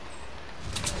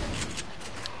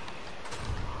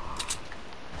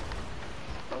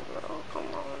 Oh, bro, come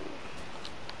on.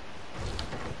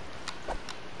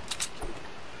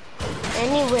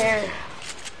 Anywhere.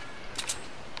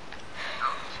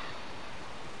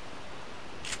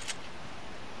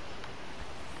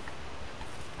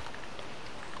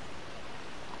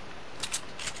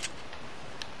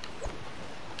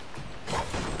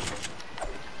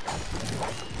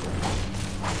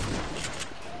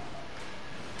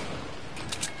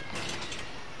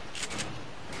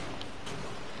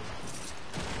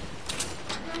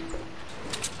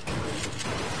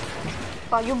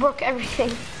 Wow, you broke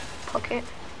everything. Okay.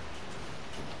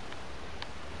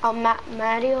 Oh,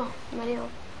 Mario.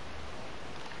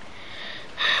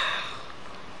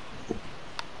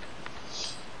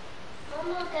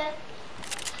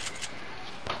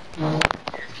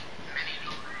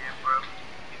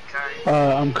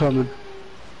 I'm coming.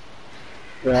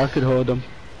 Yeah, I could hold them.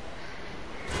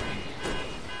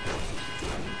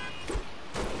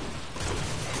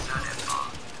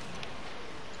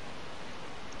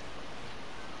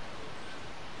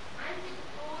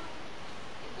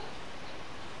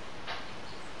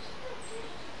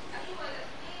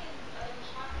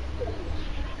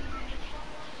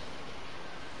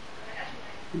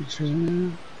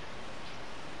 Okay.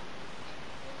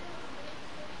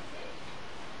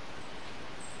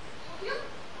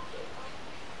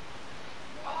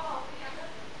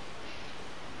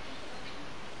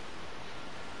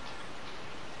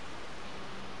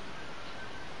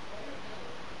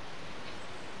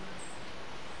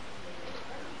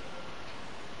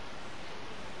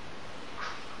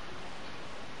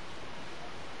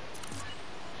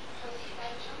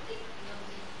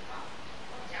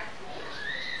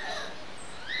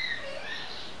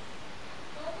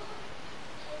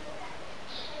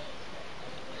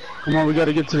 Come on, we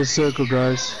gotta get to the circle,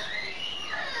 guys.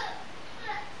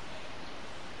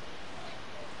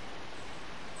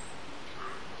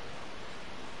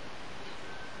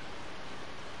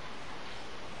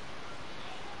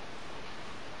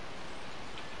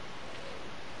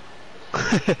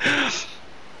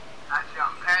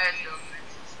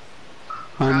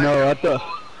 I know,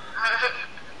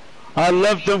 I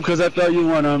left them because I thought you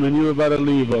won them and you were about to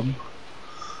leave them.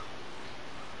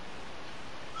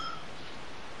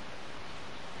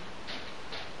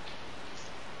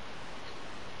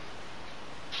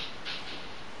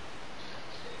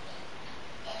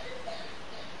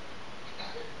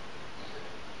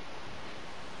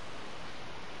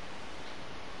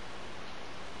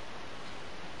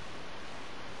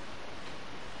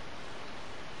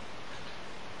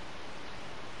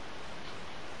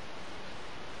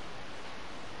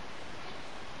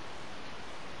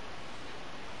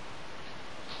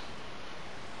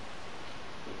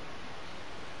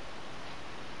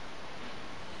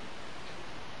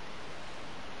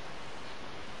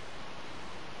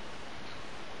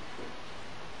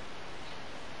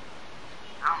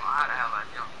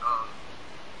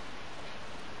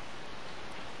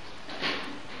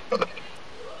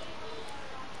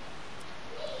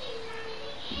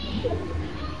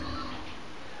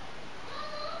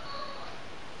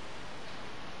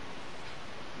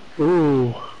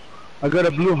 Ooh, I got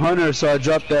a blue hunter, so I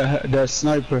dropped that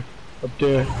sniper up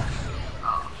there.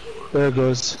 There it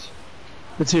goes.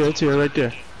 It's here, right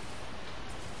there.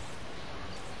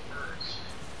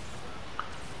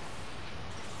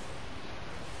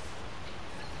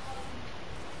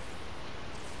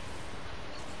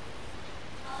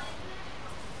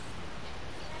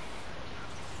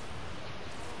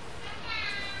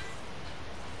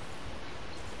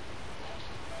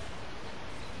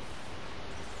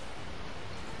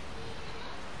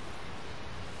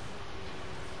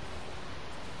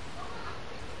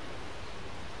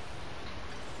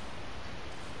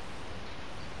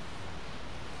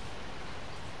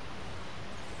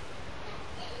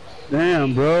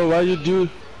 Damn, bro, why you do?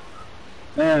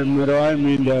 Damn, Middle, I didn't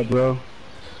mean that, bro.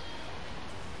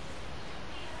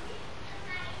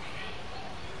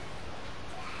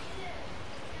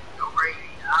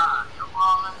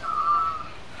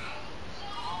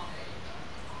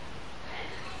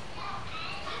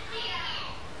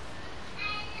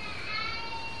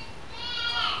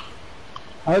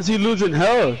 How's he losing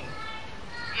health?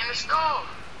 In the store.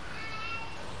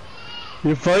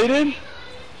 You fighting?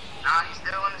 Nah, he's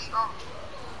still in the store.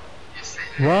 Just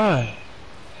sitting there. Why?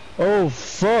 Oh,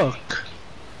 fuck.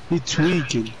 He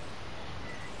tweaking.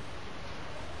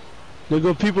 There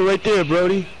go people right there,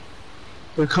 Brody.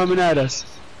 They're coming at us.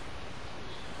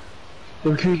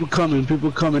 There are people coming,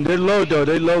 They're low though,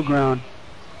 they're low ground.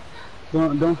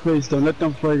 Don't face them, let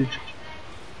them fight.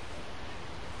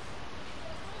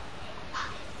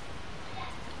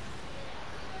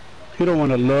 You don't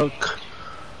want to look.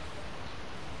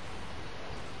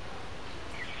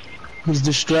 He's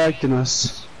distracting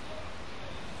us.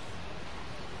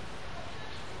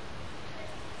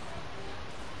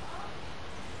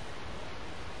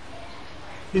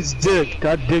 He's dick.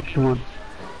 I dicked one.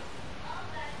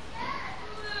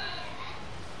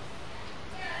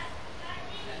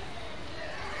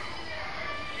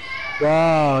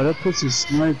 Wow, that pussy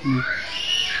sniped me.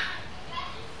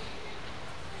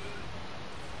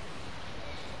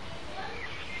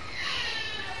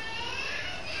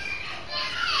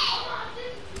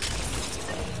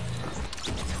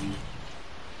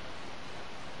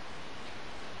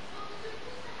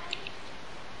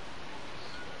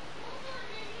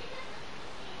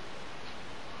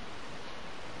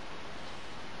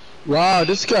 Wow,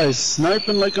 this guy's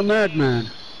sniping like a madman.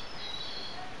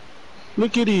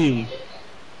 Look at him.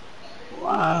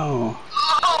 Wow.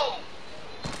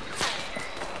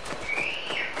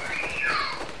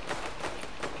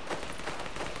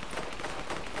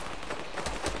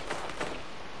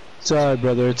 It's alright,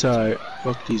 brother, it's alright.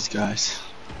 Fuck these guys.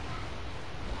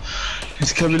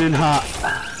 He's coming in hot.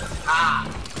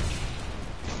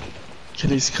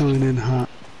 He's coming in hot.